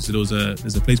party we went to. So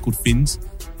there's a place called Finn's.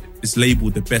 It's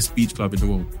labelled the best beach club in the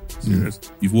world. Serious?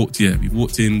 We've walked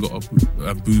in, got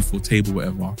a booth or table,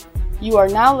 whatever. You are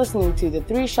now listening to the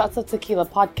 3 Shots of Tequila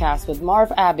podcast with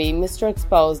Marv Abbey, Mr.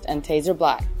 Exposed, and Taser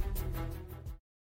Black.